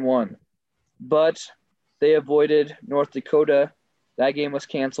 5-1. But they avoided North Dakota. That game was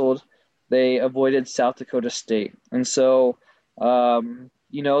canceled. They avoided South Dakota State. And so,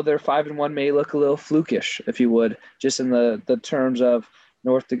 their 5-1 may look a little flukish, if you would, just in the terms of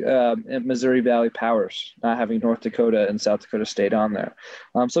Missouri Valley powers, not having North Dakota and South Dakota State on there.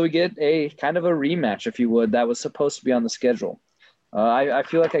 So we get a kind of a rematch, if you would, that was supposed to be on the schedule. I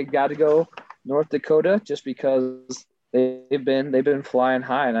feel like I got to go North Dakota just because they've been flying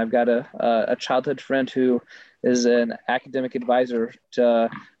high, and I've got a childhood friend who is an academic advisor to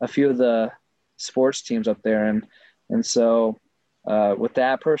a few of the sports teams up there, and so with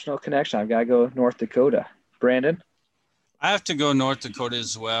that personal connection, I've got to go North Dakota. Brandon? I have to go North Dakota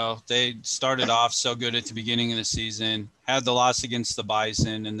as well. They started off so good at the beginning of the season, had the loss against the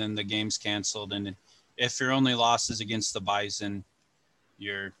Bison, and then the game's canceled. And if your only loss is against the Bison,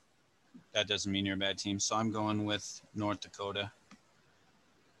 that doesn't mean you're a bad team. So I'm going with North Dakota.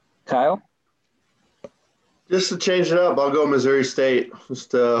 Kyle? Just to change it up, I'll go Missouri State.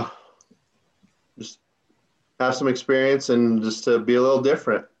 Just have some experience and just to be a little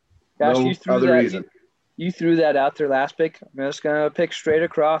different. Gosh, no other reason. You threw that out there last pick. I'm just going to pick straight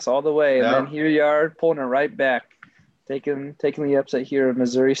across all the way. And then here you are pulling it right back, taking the upset here of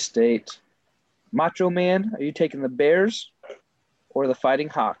Missouri State. Macho Man, are you taking the Bears or the Fighting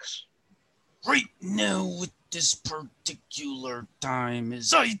Hawks? Right now at this particular time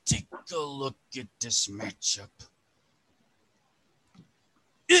as I take a look at this matchup.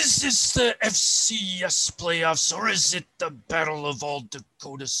 Is this the FCS playoffs or is it the Battle of all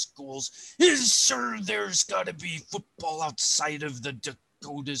Dakota schools? Is sure there's got to be football outside of the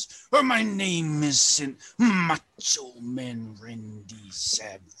Dakotas or my name isn't Macho Man Randy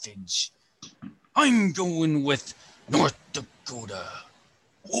Savage. I'm going with North Dakota.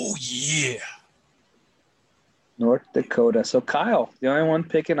 Oh, yeah. North Dakota. So, Kyle, the only one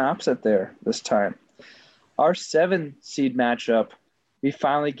picking opposite there this time. Our 7 seed matchup, we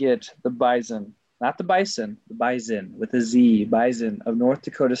finally get the Bison, not the Bison, the Bison with a Z, Bison of North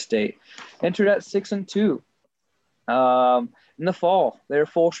Dakota State. Entered at 6-2. In the fall, they're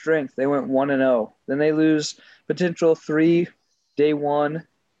full strength. They went 1-0. Then they lose potential 3 day 1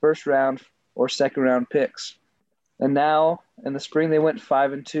 first round or second round picks. And now in the spring, they went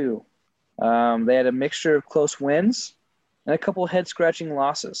 5-2. They had a mixture of close wins and a couple head-scratching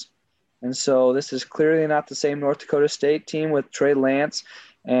losses. And so this is clearly not the same North Dakota State team with Trey Lance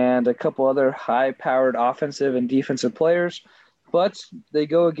and a couple other high-powered offensive and defensive players, but they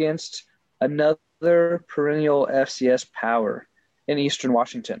go against another another perennial FCS power in Eastern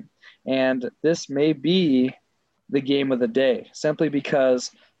Washington. And this may be the game of the day, simply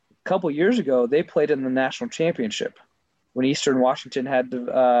because a couple years ago they played in the national championship when Eastern Washington had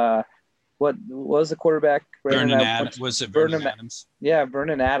what was the quarterback? Vernon Adams? Yeah,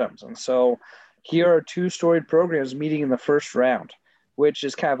 Vernon Adams. And so here are two storied programs meeting in the first round, which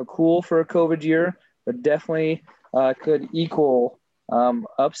is kind of cool for a COVID year, but definitely could equal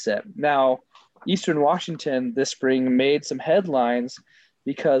upset. Now, Eastern Washington this spring made some headlines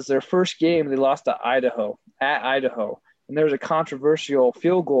because their first game they lost to Idaho, and there was a controversial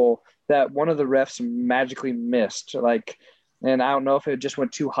field goal that one of the refs magically missed. And I don't know if it just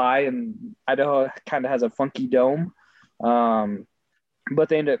went too high, and Idaho kind of has a funky dome, but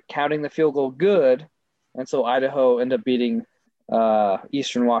they ended up counting the field goal good, and so Idaho ended up beating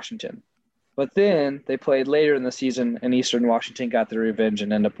Eastern Washington. But then they played later in the season, and Eastern Washington got their revenge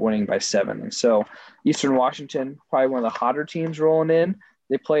and ended up winning by 7. And so Eastern Washington, probably one of the hotter teams rolling in.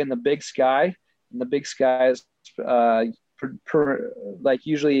 They play in the Big Sky, and the Big Sky is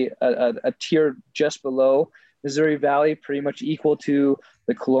usually a tier just below Missouri Valley, pretty much equal to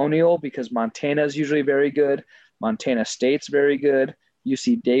the Colonial, because Montana is usually very good. Montana State's very good.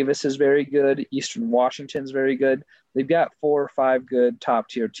 UC Davis is very good. Eastern Washington's very good. They've got 4 or 5 good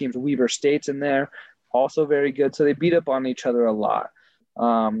top-tier teams. Weber State's in there, also very good. So they beat up on each other a lot.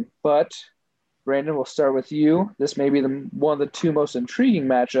 But, Brandon, we'll start with you. This may be one of the 2 most intriguing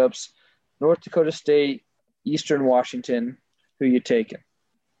matchups. North Dakota State, Eastern Washington. Who you taking?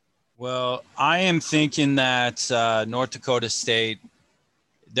 Well, I am thinking that North Dakota State,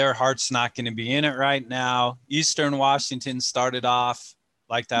 their heart's not going to be in it right now. Eastern Washington started off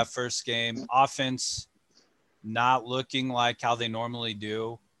like that first game. Offense not looking like how they normally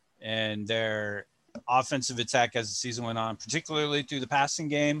do. And their offensive attack as the season went on, particularly through the passing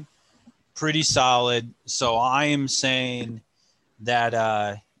game, pretty solid. So I am saying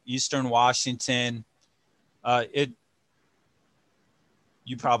that Eastern Washington,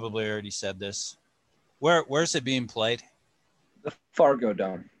 you probably already said this. Where's it being played? The Fargo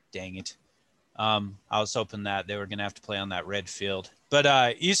Dome. Dang it. I was hoping that they were going to have to play on that red field.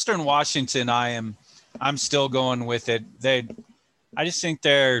 But Eastern Washington, I'm still going with it. I just think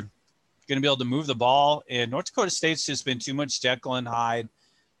they're going to be able to move the ball. And North Dakota State's just been too much Jekyll and Hyde.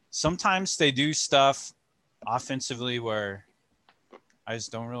 Sometimes they do stuff offensively where I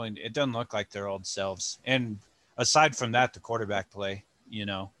just don't really – it doesn't look like their old selves. And aside from that, the quarterback play,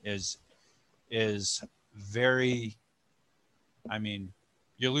 is very – I mean,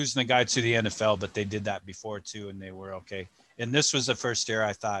 you're losing the guy to the NFL, but they did that before too, and they were okay. And this was the first year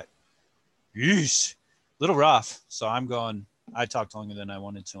I thought, yeesh, little rough. So I talked longer than I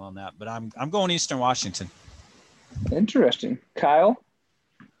wanted to on that, but I'm going Eastern Washington. Interesting. Kyle?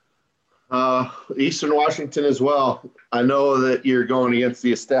 Eastern Washington as well. I know that you're going against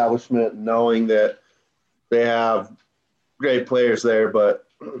the establishment, knowing that they have great players there, but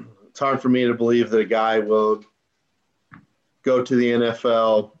it's hard for me to believe that a guy will go to the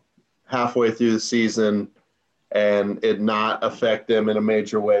NFL halfway through the season and it not affect them in a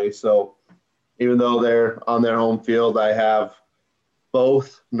major way. So even though they're on their home field, I have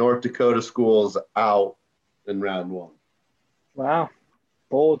both North Dakota schools out in round 1. Wow.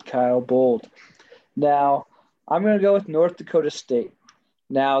 Bold, Kyle, bold. Now, I'm going to go with North Dakota State.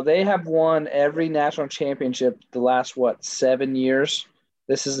 Now, they have won every national championship the last, 7 years?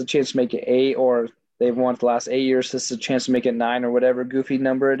 This is a chance to make it 8, or they've won the last 8 years. This is a chance to make it 9 or whatever goofy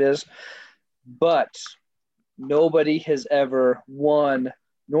number it is. But nobody has ever won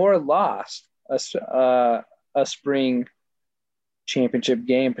nor lost a spring championship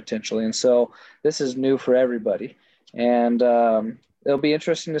game potentially. And so this is new for everybody. And it'll be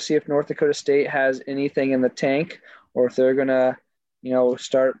interesting to see if North Dakota State has anything in the tank, or if they're going to,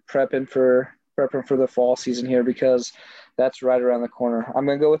 start prepping for the fall season here, because that's right around the corner. I'm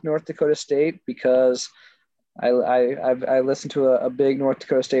going to go with North Dakota State because I listened to a big North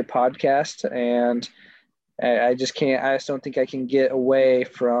Dakota State podcast, and I just don't think I can get away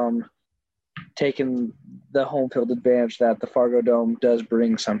from taking the home field advantage that the Fargo Dome does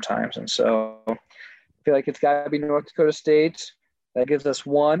bring sometimes. And so I feel like it's got to be North Dakota State. That gives us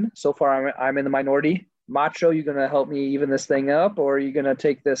 1. So far, I'm in the minority. Macho, you going to help me even this thing up, or are you going to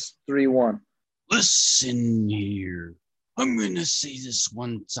take this 3-1? Listen here. I'm going to say this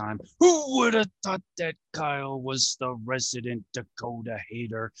one time. Who would have thought that Kyle was the resident Dakota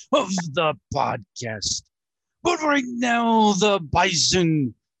hater of the podcast? But right now, the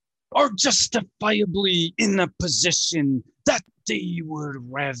Bison are justifiably in a position that they would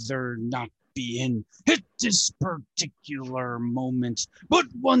rather not be in. It this particular moment. But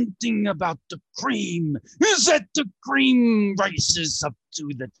one thing about the cream is that the cream rises up to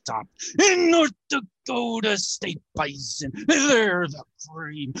the top. In North Dakota State Bison, they're the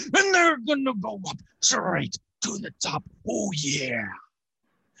cream, and they're gonna go up straight to the top. Oh yeah,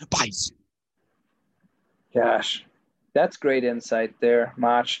 Bison. Gosh, that's great insight there,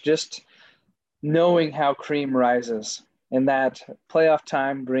 Mach. Just knowing how cream rises and that playoff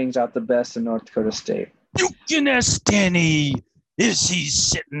time brings out the best in North Dakota State. You can ask Danny. Is he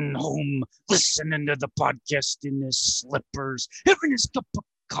sitting home listening to the podcast in his slippers, having his cup of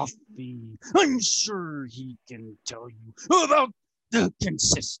coffee? I'm sure he can tell you about the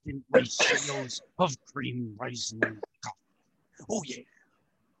consistent ratios of cream rising in coffee. Oh, yeah.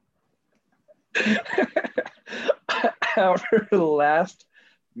 Our last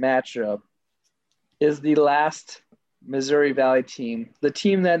matchup is the last Missouri Valley team, the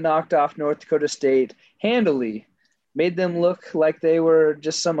team that knocked off North Dakota State handily, made them look like they were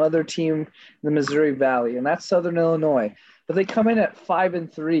just some other team in the Missouri Valley, and that's Southern Illinois. But they come in at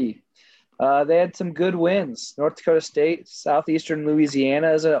 5-3. They had some good wins. North Dakota State, Southeastern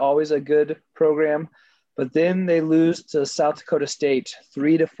Louisiana is always a good program, but then they lose to South Dakota State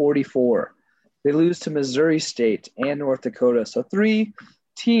 3-44. They lose to Missouri State and North Dakota. So 3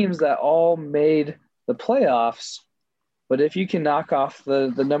 teams that all made the playoffs. But if you can knock off the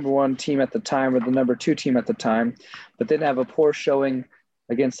number 1 team at the time or the number 2 team at the time, but then have a poor showing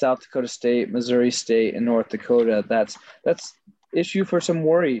against South Dakota State, Missouri State, and North Dakota, that's issue for some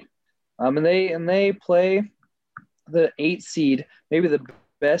worry. And they play the 8 seed, maybe the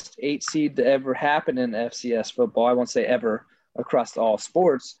best 8 seed to ever happen in FCS football. I won't say ever across all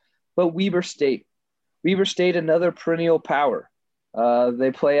sports, but Weber State. Weber State, another perennial power.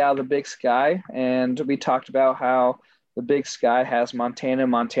 They play out of the Big Sky, and we talked about how the Big Sky has Montana,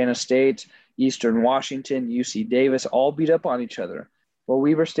 Montana State, Eastern Washington, UC Davis, all beat up on each other. Well,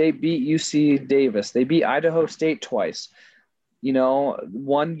 Weber State beat UC Davis. They beat Idaho State twice. You know,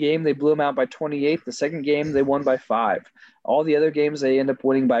 one game they blew them out by 28. The second game they won by 5. All the other games they end up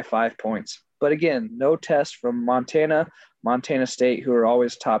winning by 5 points. But again, no test from Montana, Montana State, who are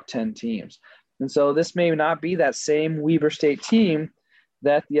always top 10 teams. And so this may not be that same Weber State team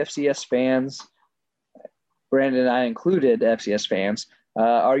that the FCS fans, Brandon and I included, FCS fans,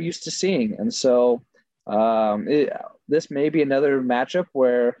 are used to seeing. And so this may be another matchup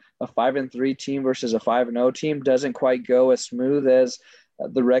where a 5-3 team versus a 5-0 team doesn't quite go as smooth as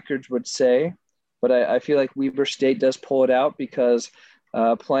the records would say. But I feel like Weber State does pull it out because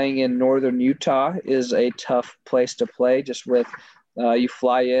playing in northern Utah is a tough place to play. Just with you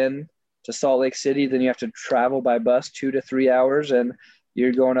fly in to Salt Lake City, then you have to travel by bus 2 to 3 hours, and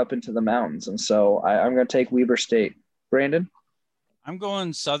you're going up into the mountains. And so I'm going to take Weber State. Brandon? I'm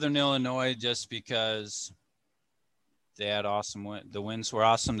going Southern Illinois just because they had awesome the wins were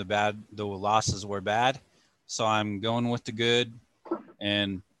awesome, the losses were bad. So I'm going with the good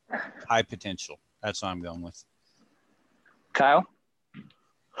and high potential. That's what I'm going with. Kyle?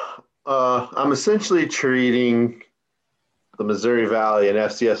 I'm essentially treating the Missouri Valley and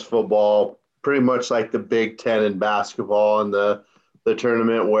FCS football pretty much like the Big Ten in basketball and the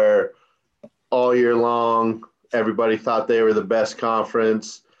tournament, where all year long everybody thought they were the best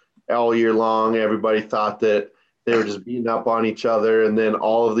conference. All year long everybody thought that they were just beating up on each other, and then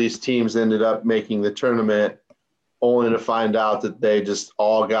all of these teams ended up making the tournament only to find out that they just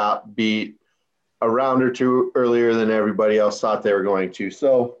all got beat a round or two earlier than everybody else thought they were going to.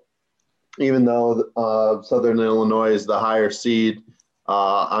 So even though Southern Illinois is the higher seed,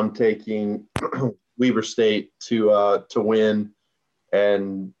 I'm taking Weber State to win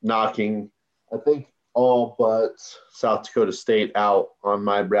and knocking, I think, all but South Dakota State out on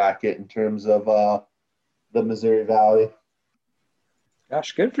my bracket in terms of the Missouri Valley.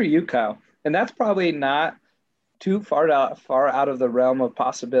 Gosh, good for you, Kyle. And that's probably not too far out of the realm of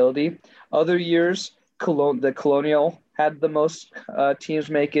possibility. Other years, the Colonial had the most teams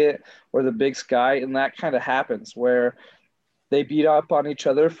make it, or the Big Sky, and that kind of happens where they beat up on each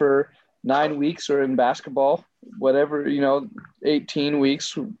other for 9 weeks, or in basketball, whatever, 18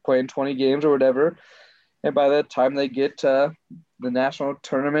 weeks, playing 20 games or whatever. And by the time they get to the national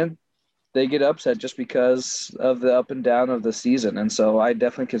tournament, they get upset just because of the up and down of the season. And so I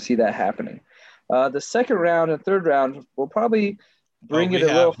definitely can see that happening. The second round and third round will probably bring it a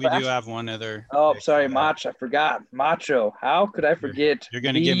little faster. We do have one other. Oh, sorry, Mach. I forgot. Macho. How could I forget? You're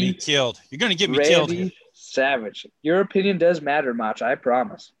going to get me killed. You're going to get me Randy killed. Savage. Your opinion does matter, Mach. I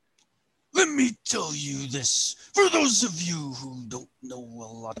promise. Let me tell you this, for those of you who don't know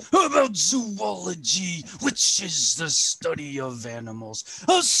a lot about zoology, which is the study of animals,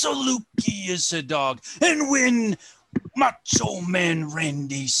 a Saluki is a dog, and when Macho Man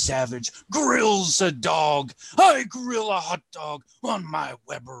Randy Savage grills a dog, I grill a hot dog on my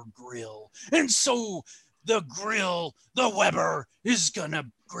Weber grill, and so the Weber is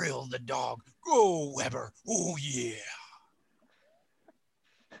gonna grill the dog. Go Weber, oh yeah.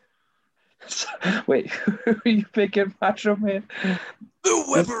 Wait, who are you picking, Macho Man? The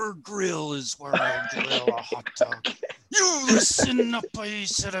Weber grill is where I grill a hot dog. You listen up, I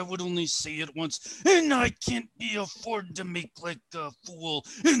said I would only say it once, and I can't be afford to make like a fool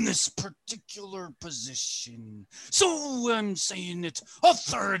in this particular position. So I'm saying it a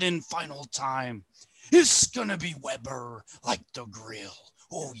third and final time. It's gonna be Weber like the grill.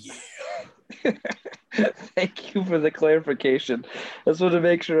 Oh yeah. Thank you for the clarification. I just want to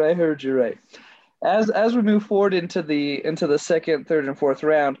make sure I heard you right. As we move forward into the second, third, and fourth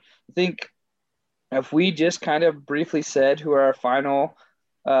round, I think if we just kind of briefly said who are our final,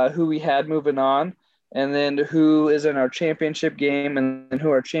 who we had moving on, and then who is in our championship game, and who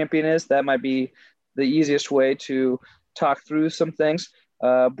our champion is, that might be the easiest way to talk through some things.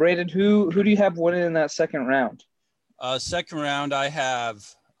 Brandon, who do you have winning in that second round? Second round, I have.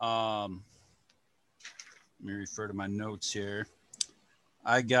 Let me refer to my notes here.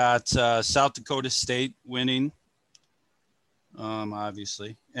 I got South Dakota State winning,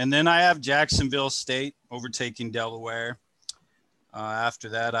 obviously. And then I have Jacksonville State overtaking Delaware. After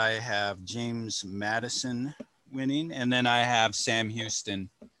that, I have James Madison winning. And then I have Sam Houston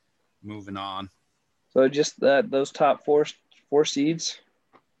moving on. So just those top four seeds?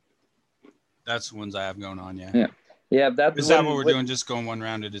 That's the ones I have going on, yeah. Yeah, that's Is that what we're doing? Just going one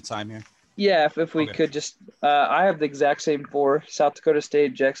round at a time here? Yeah, if we could just I have the exact same four: South Dakota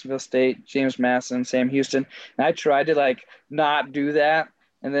State, Jacksonville State, James Madison, Sam Houston. And I tried to not do that,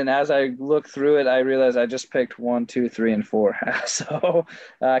 and then as I looked through it, I realized I just picked 1, 2, 3, and 4. So,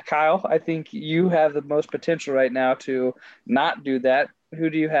 Kyle, I think you have the most potential right now to not do that. Who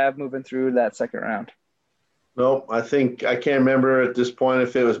do you have moving through that second round? Nope, I think I can't remember at this point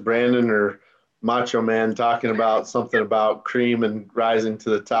if it was Brandon or Macho Man talking about something about cream and rising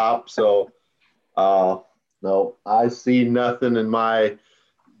to the top. So, no, I see nothing in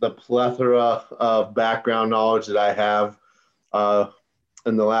the plethora of background knowledge that I have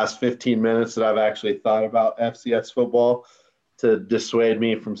in the last 15 minutes that I've actually thought about FCS football to dissuade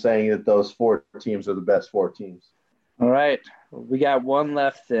me from saying that those 4 teams are the best 4 teams. All right, we got one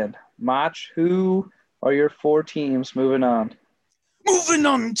left then. Mach, who are your 4 teams moving on? Moving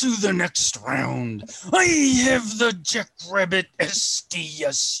on to the next round, I have the Jackrabbit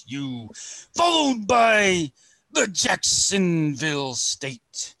SDSU, followed by the Jacksonville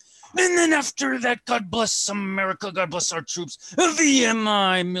State. And then after that, God bless America, God bless our troops,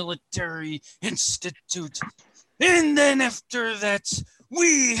 VMI Military Institute. And then after that,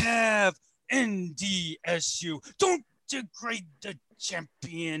 we have NDSU. Don't degrade the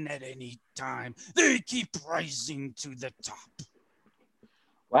champion at any time. They keep rising to the top.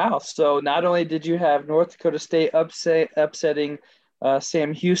 Wow. So not only did you have North Dakota State upsetting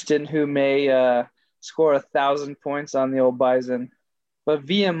Sam Houston, who may score 1,000 points on the old Bison, but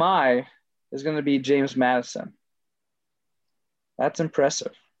VMI is going to be James Madison. That's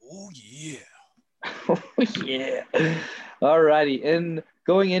impressive. Oh, yeah. Oh, yeah. All righty. And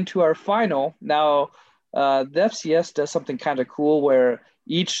going into our final, now the FCS does something kind of cool where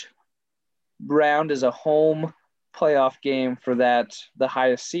each round is a home playoff game for the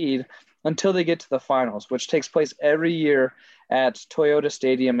highest seed until they get to the finals, which takes place every year at Toyota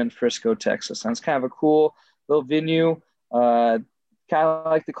Stadium in Frisco, Texas. And it's kind of a cool little venue, kind of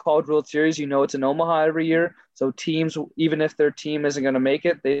like the College World Series. It's in Omaha every year. So teams, even if their team isn't going to make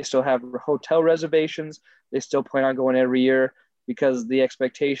it, they still have hotel reservations. They still plan on going every year because the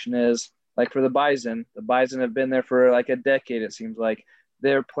expectation is, like for the Bison have been there for like a decade, it seems like.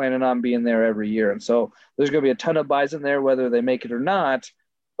 They're planning on being there every year. And so there's going to be a ton of Bison there, whether they make it or not.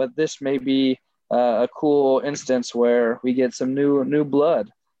 But this may be a cool instance where we get some new blood.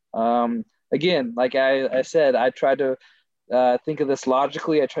 Again, like I said, I tried to think of this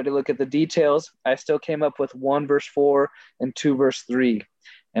logically. I tried to look at the details. I still came up with 1 verse 4 and 2 verse 3.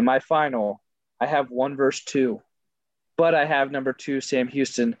 And my final, I have 1 verse 2. But I have number 2, Sam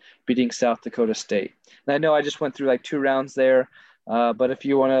Houston, beating South Dakota State. And I know I just went through 2 rounds there. But if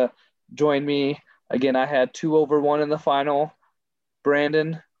you want to join me, again, I had 2 over 1 in the final.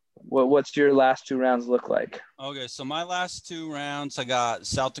 Brandon, what's your last 2 rounds look like? Okay, so my last 2 rounds, I got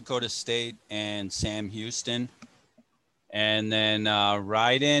South Dakota State and Sam Houston. And then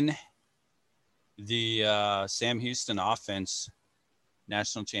Ryden, The Sam Houston offense,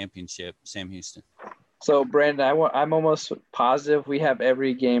 national championship, Sam Houston. So, Brandon, I'm almost positive we have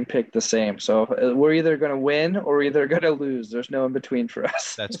every game picked the same. So we're either going to win or we're either going to lose. There's no in between for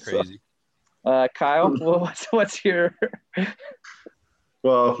us. That's crazy. So, Kyle, what's your?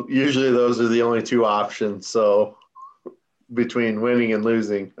 Well, usually those are the only two options. So between winning and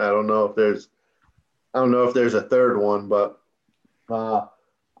losing, I don't know if there's a third one, but I'm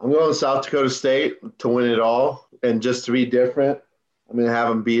going South Dakota State to win it all, and just to be different, I'm going to have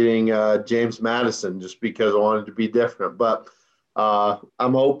them beating James Madison just because I wanted to be different. But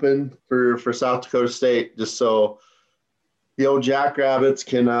I'm hoping for South Dakota State just so the old Jackrabbits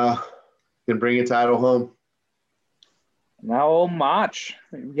can bring a title home. Now, old Mach,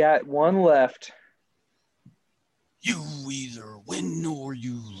 we got one left. You either win or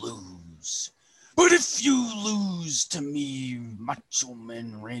you lose. But if you lose to me, Macho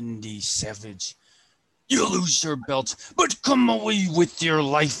Man Randy Savage, you lose your belt, but come away with your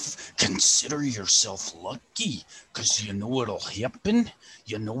life. Consider yourself lucky, because you know what'll happen.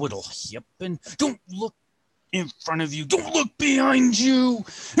 You know what'll happen. Don't look in front of you. Don't look behind you.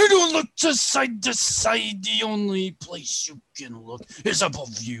 And don't look to side. The only place you can look is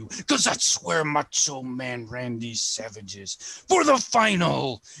above you, because that's where Macho Man Randy Savage is for the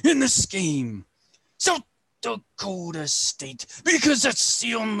final in this game. South Dakota State, because that's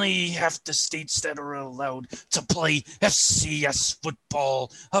the only half the states that are allowed to play FCS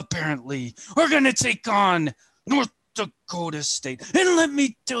football, apparently, are going to take on North Dakota State. And let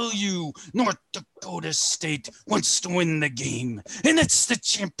me tell you, North Dakota State wants to win the game, and it's the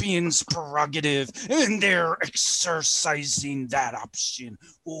champion's prerogative, and they're exercising that option.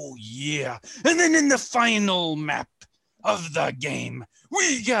 Oh, yeah. And then in the final map of the game,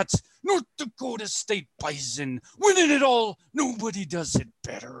 we got North Dakota State Bison winning it all. Nobody does it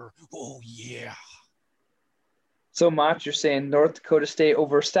better. Oh, yeah. So, Mach, you're saying North Dakota State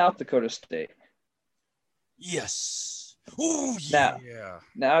over South Dakota State? Yes. Oh, yeah.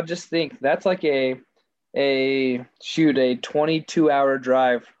 Now just think, that's like a 22-hour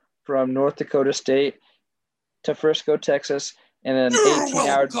drive from North Dakota State to Frisco, Texas, and an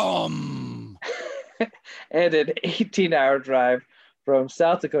 18-hour and an 18-hour drive from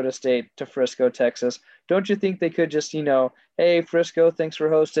South Dakota State to Frisco, Texas. Don't you think they could just, hey, Frisco, thanks for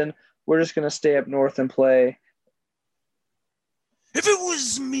hosting. We're just going to stay up north and play. If it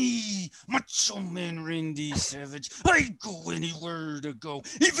was me, Macho Man Randy Savage, I'd go anywhere to go,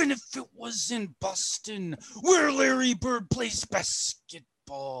 even if it was in Boston, where Larry Bird plays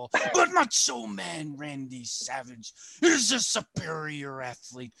basketball. But Macho Man Randy Savage is a superior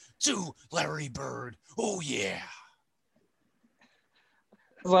athlete to Larry Bird. Oh, yeah.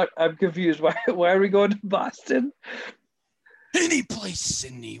 I'm confused. Why are we going to Boston? Any place,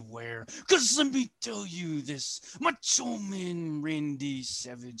 anywhere. Because let me tell you this, Macho Man Randy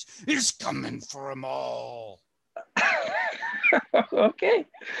Savage is coming for them all. Okay,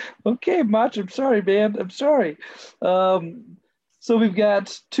 Mach, I'm sorry, man. I'm sorry. So we've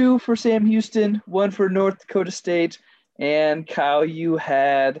got 2 for Sam Houston, 1 for North Dakota State, and Kyle, you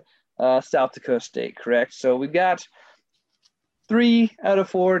had South Dakota State, correct? So we've got 3 out of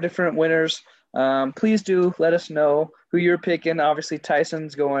 4 different winners. Please do let us know who you're picking. Obviously,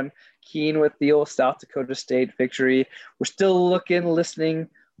 Tyson's going keen with the old South Dakota State victory. We're still listening,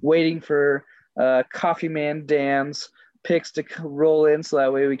 waiting for Coffee Man Dan's picks to roll in so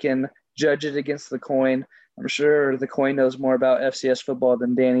that way we can judge it against the coin. I'm sure the coin knows more about FCS football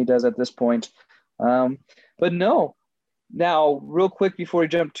than Danny does at this point. But no. Now, real quick before we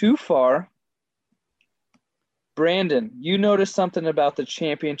jump too far, Brandon, you noticed something about the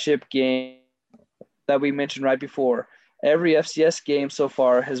championship game that we mentioned right before. Every FCS game so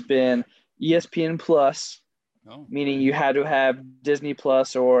far has been ESPN Plus, meaning you had to have Disney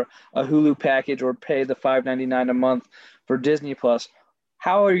Plus or a Hulu package or pay the $5.99 a month for Disney Plus.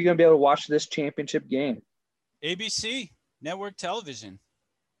 How are you going to be able to watch this championship game? ABC, network television.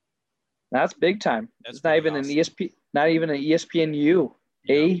 That's big time. It's not even awesome. an ESP, not even an ESPNU.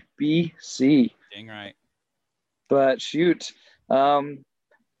 Yep. ABC. Dang right. But shoot,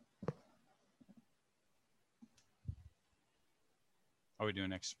 Are we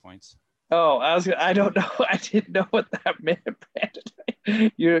doing extra points? Oh, I don't know. I didn't know what that meant,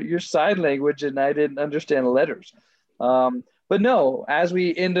 Brandon. Your sign language, and I didn't understand the letters. But no, as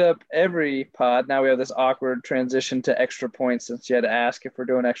we end up every pod, now we have this awkward transition to extra points since you had to ask if we're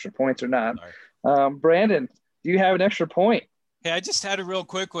doing extra points or not. Brandon, do you have an extra point? Hey, I just had a real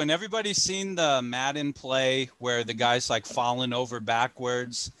quick one. Everybody's seen the Madden play where the guy's like falling over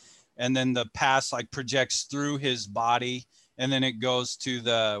backwards and then the pass like projects through his body and then it goes to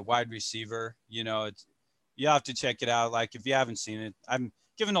the wide receiver. You know, you have to check it out. Like if you haven't seen it, I'm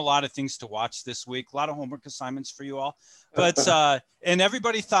given a lot of things to watch this week, a lot of homework assignments for you all. But and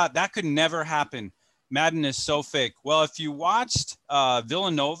everybody thought that could never happen. Madden is so fake. Well, if you watched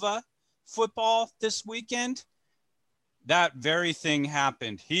Villanova football this weekend, that very thing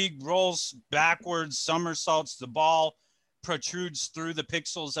happened. He rolls backwards, somersaults, the ball protrudes through the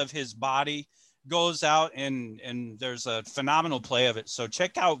pixels of his body, goes out, and there's a phenomenal play of it. So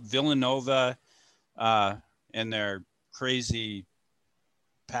check out Villanova and their crazy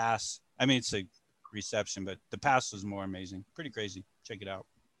pass. I mean, it's a reception, but the pass was more amazing. Pretty crazy. Check it out.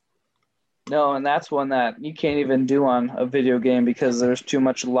 No, and that's one that you can't even do on a video game because there's too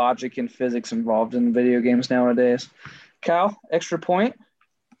much logic and physics involved in video games nowadays. Kyle, extra point?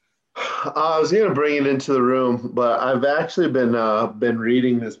 I was going to bring it into the room, but I've actually been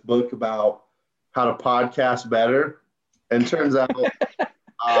reading this book about how to podcast better, and turns out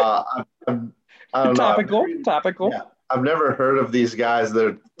I don't know. Topical. Yeah, I've never heard of these guys that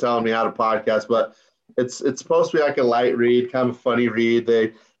are telling me how to podcast, but it's supposed to be like a light read, kind of funny read.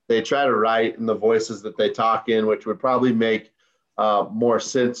 They try to write in the voices that they talk in, which would probably make more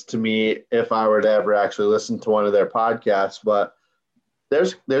sense to me if I were to ever actually listen to one of their podcasts. But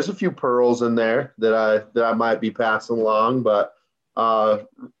there's a few pearls in there that I might be passing along, but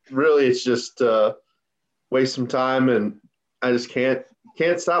really it's just waste some time, and I just can't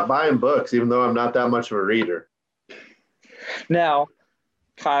stop buying books, even though I'm not that much of a reader. Now,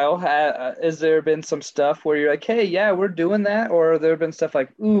 Kyle, has there been some stuff where you're like, hey, yeah, we're doing that, or there been stuff like,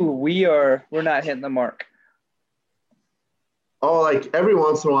 ooh, we're not hitting the mark? Oh, like every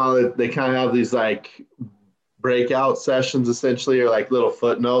once in a while they kind of have these like breakout sessions essentially, or like little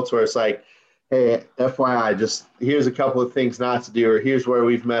footnotes where it's like, hey, FYI, just here's a couple of things not to do, or here's where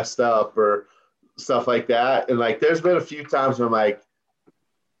we've messed up, or stuff like that. And like there's been a few times where I'm like,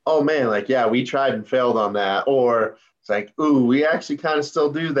 oh man, like yeah, we tried and failed on that, or it's like, ooh, we actually kind of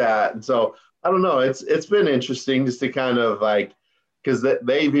still do that. And so I don't know, it's been interesting just to kind of like, because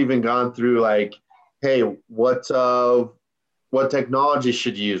they've even gone through like, hey, what technology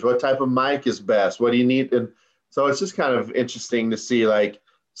should you use, what type of mic is best, what do you need. And so it's just kind of interesting to see like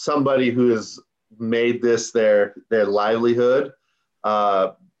somebody who has made this their livelihood,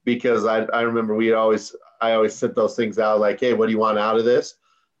 because I remember I always sent those things out like, hey, what do you want out of this?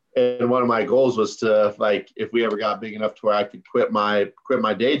 And one of my goals was to, like, if we ever got big enough to where I could quit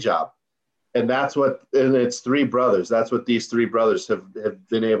my day job. And it's three brothers. That's what these three brothers have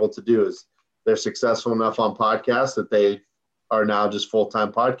been able to do, is they're successful enough on podcasts that they are now just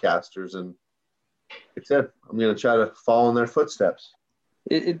full-time podcasters. And like I said, I'm going to try to follow in their footsteps.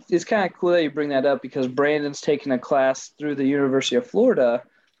 It's kind of cool that you bring that up, because Brandon's taking a class through the University of Florida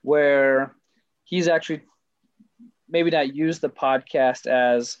where he's actually maybe not used the podcast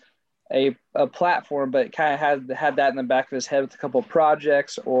as a platform, but kind of had that in the back of his head with a couple of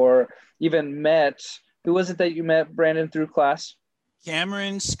projects, or even met, who was it that you met, Brandon, through class?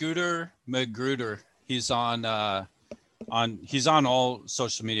 Cameron Scooter Magruder. He's on all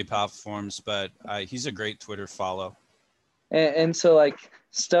social media platforms, but he's a great Twitter follow. And so like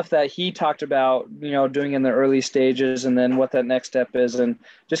stuff that he talked about, doing in the early stages, and then what that next step is, and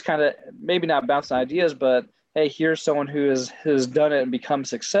just kind of maybe not bouncing ideas, but hey, here's someone who has done it and become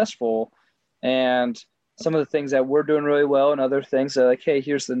successful, and some of the things that we're doing really well, and other things that like, hey,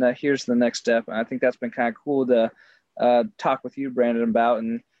 here's the next step. And I think that's been kind of cool to talk with you, Brandon, about.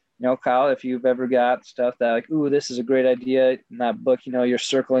 And Kyle, if you've ever got stuff that like, ooh, this is a great idea in that book, you're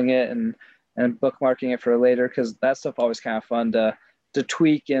circling it and bookmarking it for later, because that stuff always kind of fun to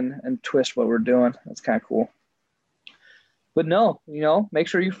tweak and twist what we're doing. That's kind of cool. But no, make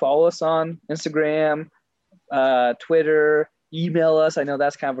sure you follow us on Instagram, Twitter, email us. I know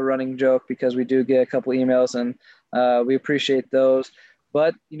that's kind of a running joke because we do get a couple emails, and we appreciate those.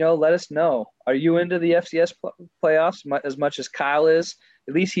 But, let us know. Are you into the FCS playoffs as much as Kyle is?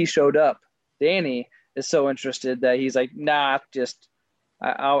 At least he showed up. Danny is so interested that he's like, nah,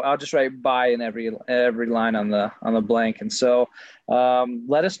 I'll just write bye in every line on the blank. And so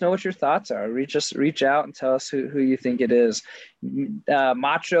let us know what your thoughts are. Reach out and tell us who you think it is.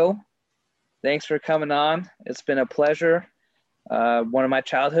 Macho, thanks for coming on. It's been a pleasure. One of my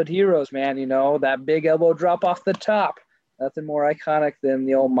childhood heroes, man. That big elbow drop off the top. Nothing more iconic than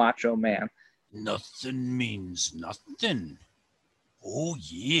the old Macho Man. Nothing means nothing. Oh,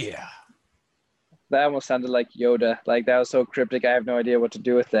 yeah. That almost sounded like Yoda. Like, that was so cryptic, I have no idea what to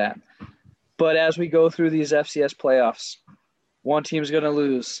do with that. But as we go through these FCS playoffs, one team's going to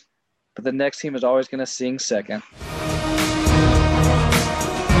lose, but the next team is always going to sing second.